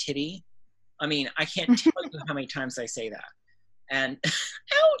 ouch, my titty. I mean, I can't tell you how many times I say that. And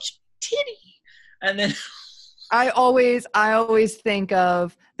ouch, titty. And then I always think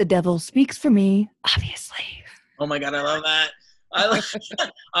of The Devil Speaks for Me, obviously. Oh my God, I love that. I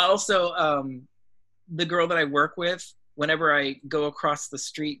also, the girl that I work with, whenever I go across the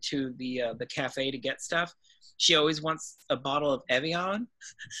street to the cafe to get stuff, she always wants a bottle of Evian.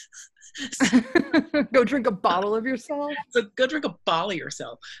 Go drink a bottle of yourself? So go drink a bottle of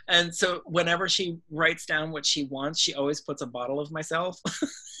yourself. And so whenever she writes down what she wants, she always puts a bottle of myself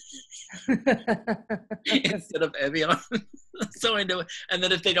instead of Evian. So I know it. And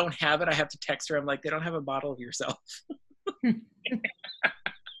then if they don't have it, I have to text her. I'm like, they don't have a bottle of yourself.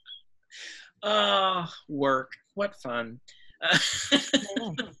 Oh, work. What fun.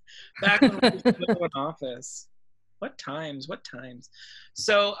 Back when we used to go to an office. What times?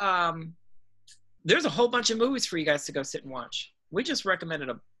 So there's a whole bunch of movies for you guys to go sit and watch. We just recommended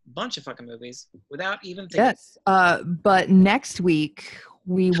a bunch of fucking movies without even thinking. Yes, but next week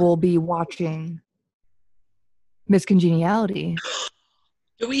we will be watching Miss Congeniality.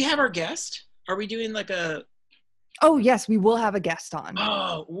 Do we have our guest? Are we doing like a... Oh, yes, we will have a guest on.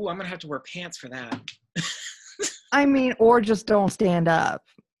 Oh, ooh, I'm going to have to wear pants for that. I mean, or just don't stand up.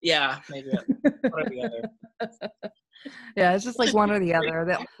 Yeah, maybe one or the other. Yeah, it's just like one or the other.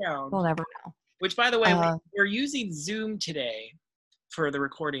 They'll never know. Which, by the way, we're using Zoom today for the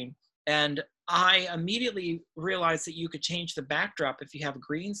recording, and I immediately realized that you could change the backdrop if you have a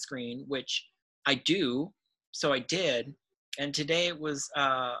green screen, which I do, so I did. And today it was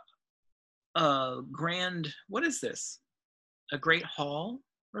a grand, what is this? A great hall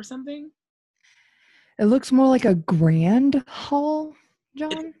or something? It looks more like a grand hall,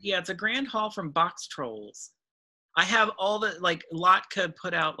 John. It's a grand hall from Box Trolls. I have all the, like, Latka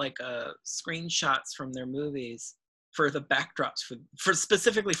put out like screenshots from their movies for the backdrops for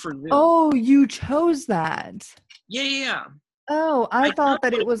specifically for Zoom. Oh, you chose that. Yeah. Oh, I thought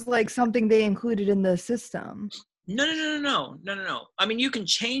that it was like something they included in the system. No. I mean, you can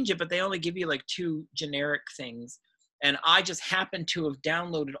change it, but they only give you like 2 generic things. And I just happened to have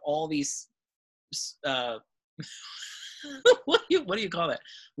downloaded all these, what do you call that?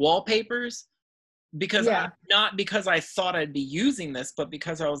 Wallpapers? Because not because I thought I'd be using this, but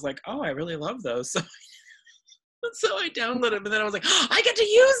because I was like, oh, I really love those. So I downloaded them, and then I was like, oh, I get to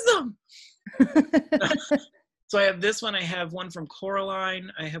use them. So I have this one. I have one from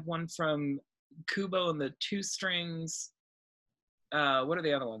Coraline. I have one from Kubo and the Two Strings. What are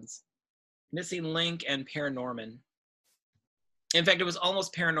the other ones? Missing Link and Paranorman. In fact, it was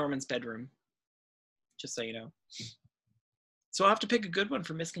almost Paranorman's bedroom. Just so you know. So I'll have to pick a good one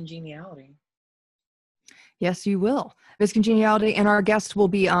for Miss Congeniality. Yes, you will. Miss Congeniality, and our guest will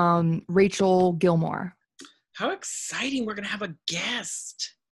be Rachel Gilmore. How exciting. We're going to have a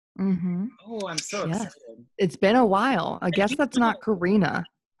guest. Mm-hmm. Oh, I'm so excited. It's been a while. I guess that's not Karina.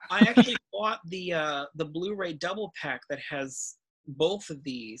 I actually bought the Blu-ray double pack that has both of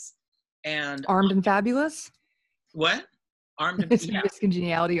these. And Armed and Fabulous? What? Armed and Miss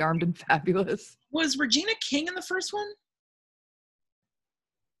Congeniality, Armed and Fabulous. Was Regina King in the first one?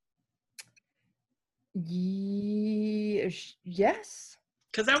 Yes.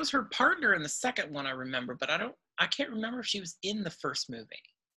 Because that was her partner in the second one, I remember, but I can't remember if she was in the first movie.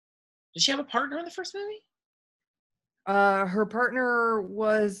 Did she have a partner in the first movie? Her partner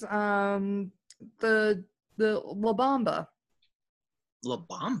was the La Bamba. La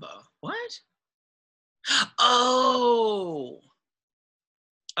Bamba? What? Oh,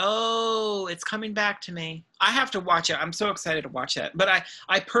 it's coming back to me. I have to watch it. I'm so excited to watch that. But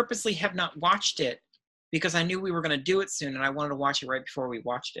I purposely have not watched it because I knew we were going to do it soon, and I wanted to watch it right before we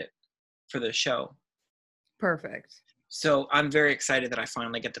watched it for the show. Perfect. So I'm very excited that I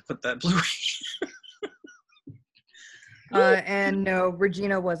finally get to put the Blu-ray. And no,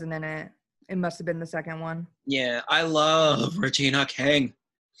 Regina wasn't in it. It must have been the second one. Yeah, I love Regina King.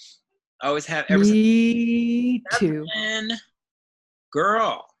 I always have. Me too.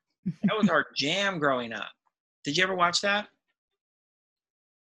 Girl, that was our jam growing up. Did you ever watch that?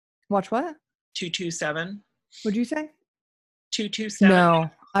 Watch what? 227. What'd you say? 227. No,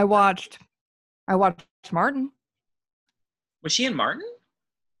 I watched Martin. Was she in Martin?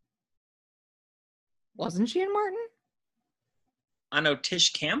 Wasn't she in Martin? I know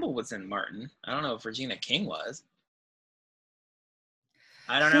Tish Campbell was in Martin. I don't know if Regina King was.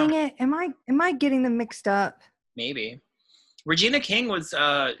 I don't know. Dang it. Am I getting them mixed up? Maybe. Regina King was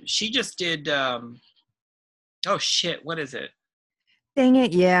she just did oh shit, what is it? Dang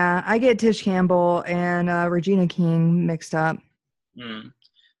it, yeah. I get Tish Campbell and Regina King mixed up.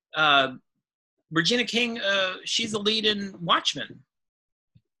 Regina King, she's the lead in Watchmen.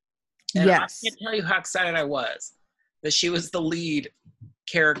 And yes. I can't tell you how excited I was that she was the lead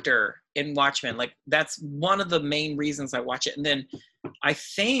character in Watchmen. Like, that's one of the main reasons I watch it. And then I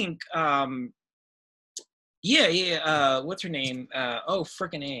think, what's her name?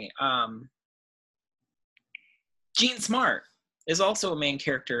 Frickin' A. Jean Smart is also a main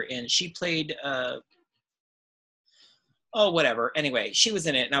character, and she played, whatever. Anyway, she was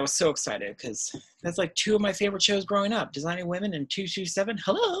in it, and I was so excited because that's like two of my favorite shows growing up. Designing Women and 227.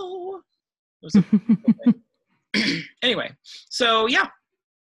 Hello! It was a anyway, so yeah.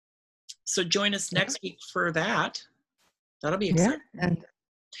 So join us next week for that. That'll be exciting. Yeah. And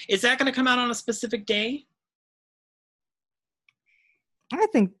is that going to come out on a specific day? I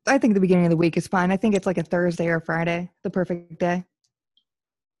think the beginning of the week is fine. I think it's like a Thursday or Friday, the perfect day.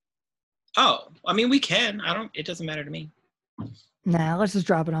 Oh, I mean, we can. It doesn't matter to me. Nah, let's just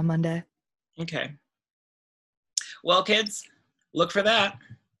drop it on Monday. Okay. Well, kids, look for that.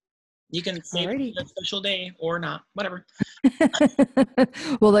 You can save it for a special day or not. Whatever.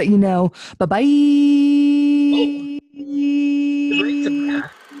 We'll let you know. Bye-bye. Oh.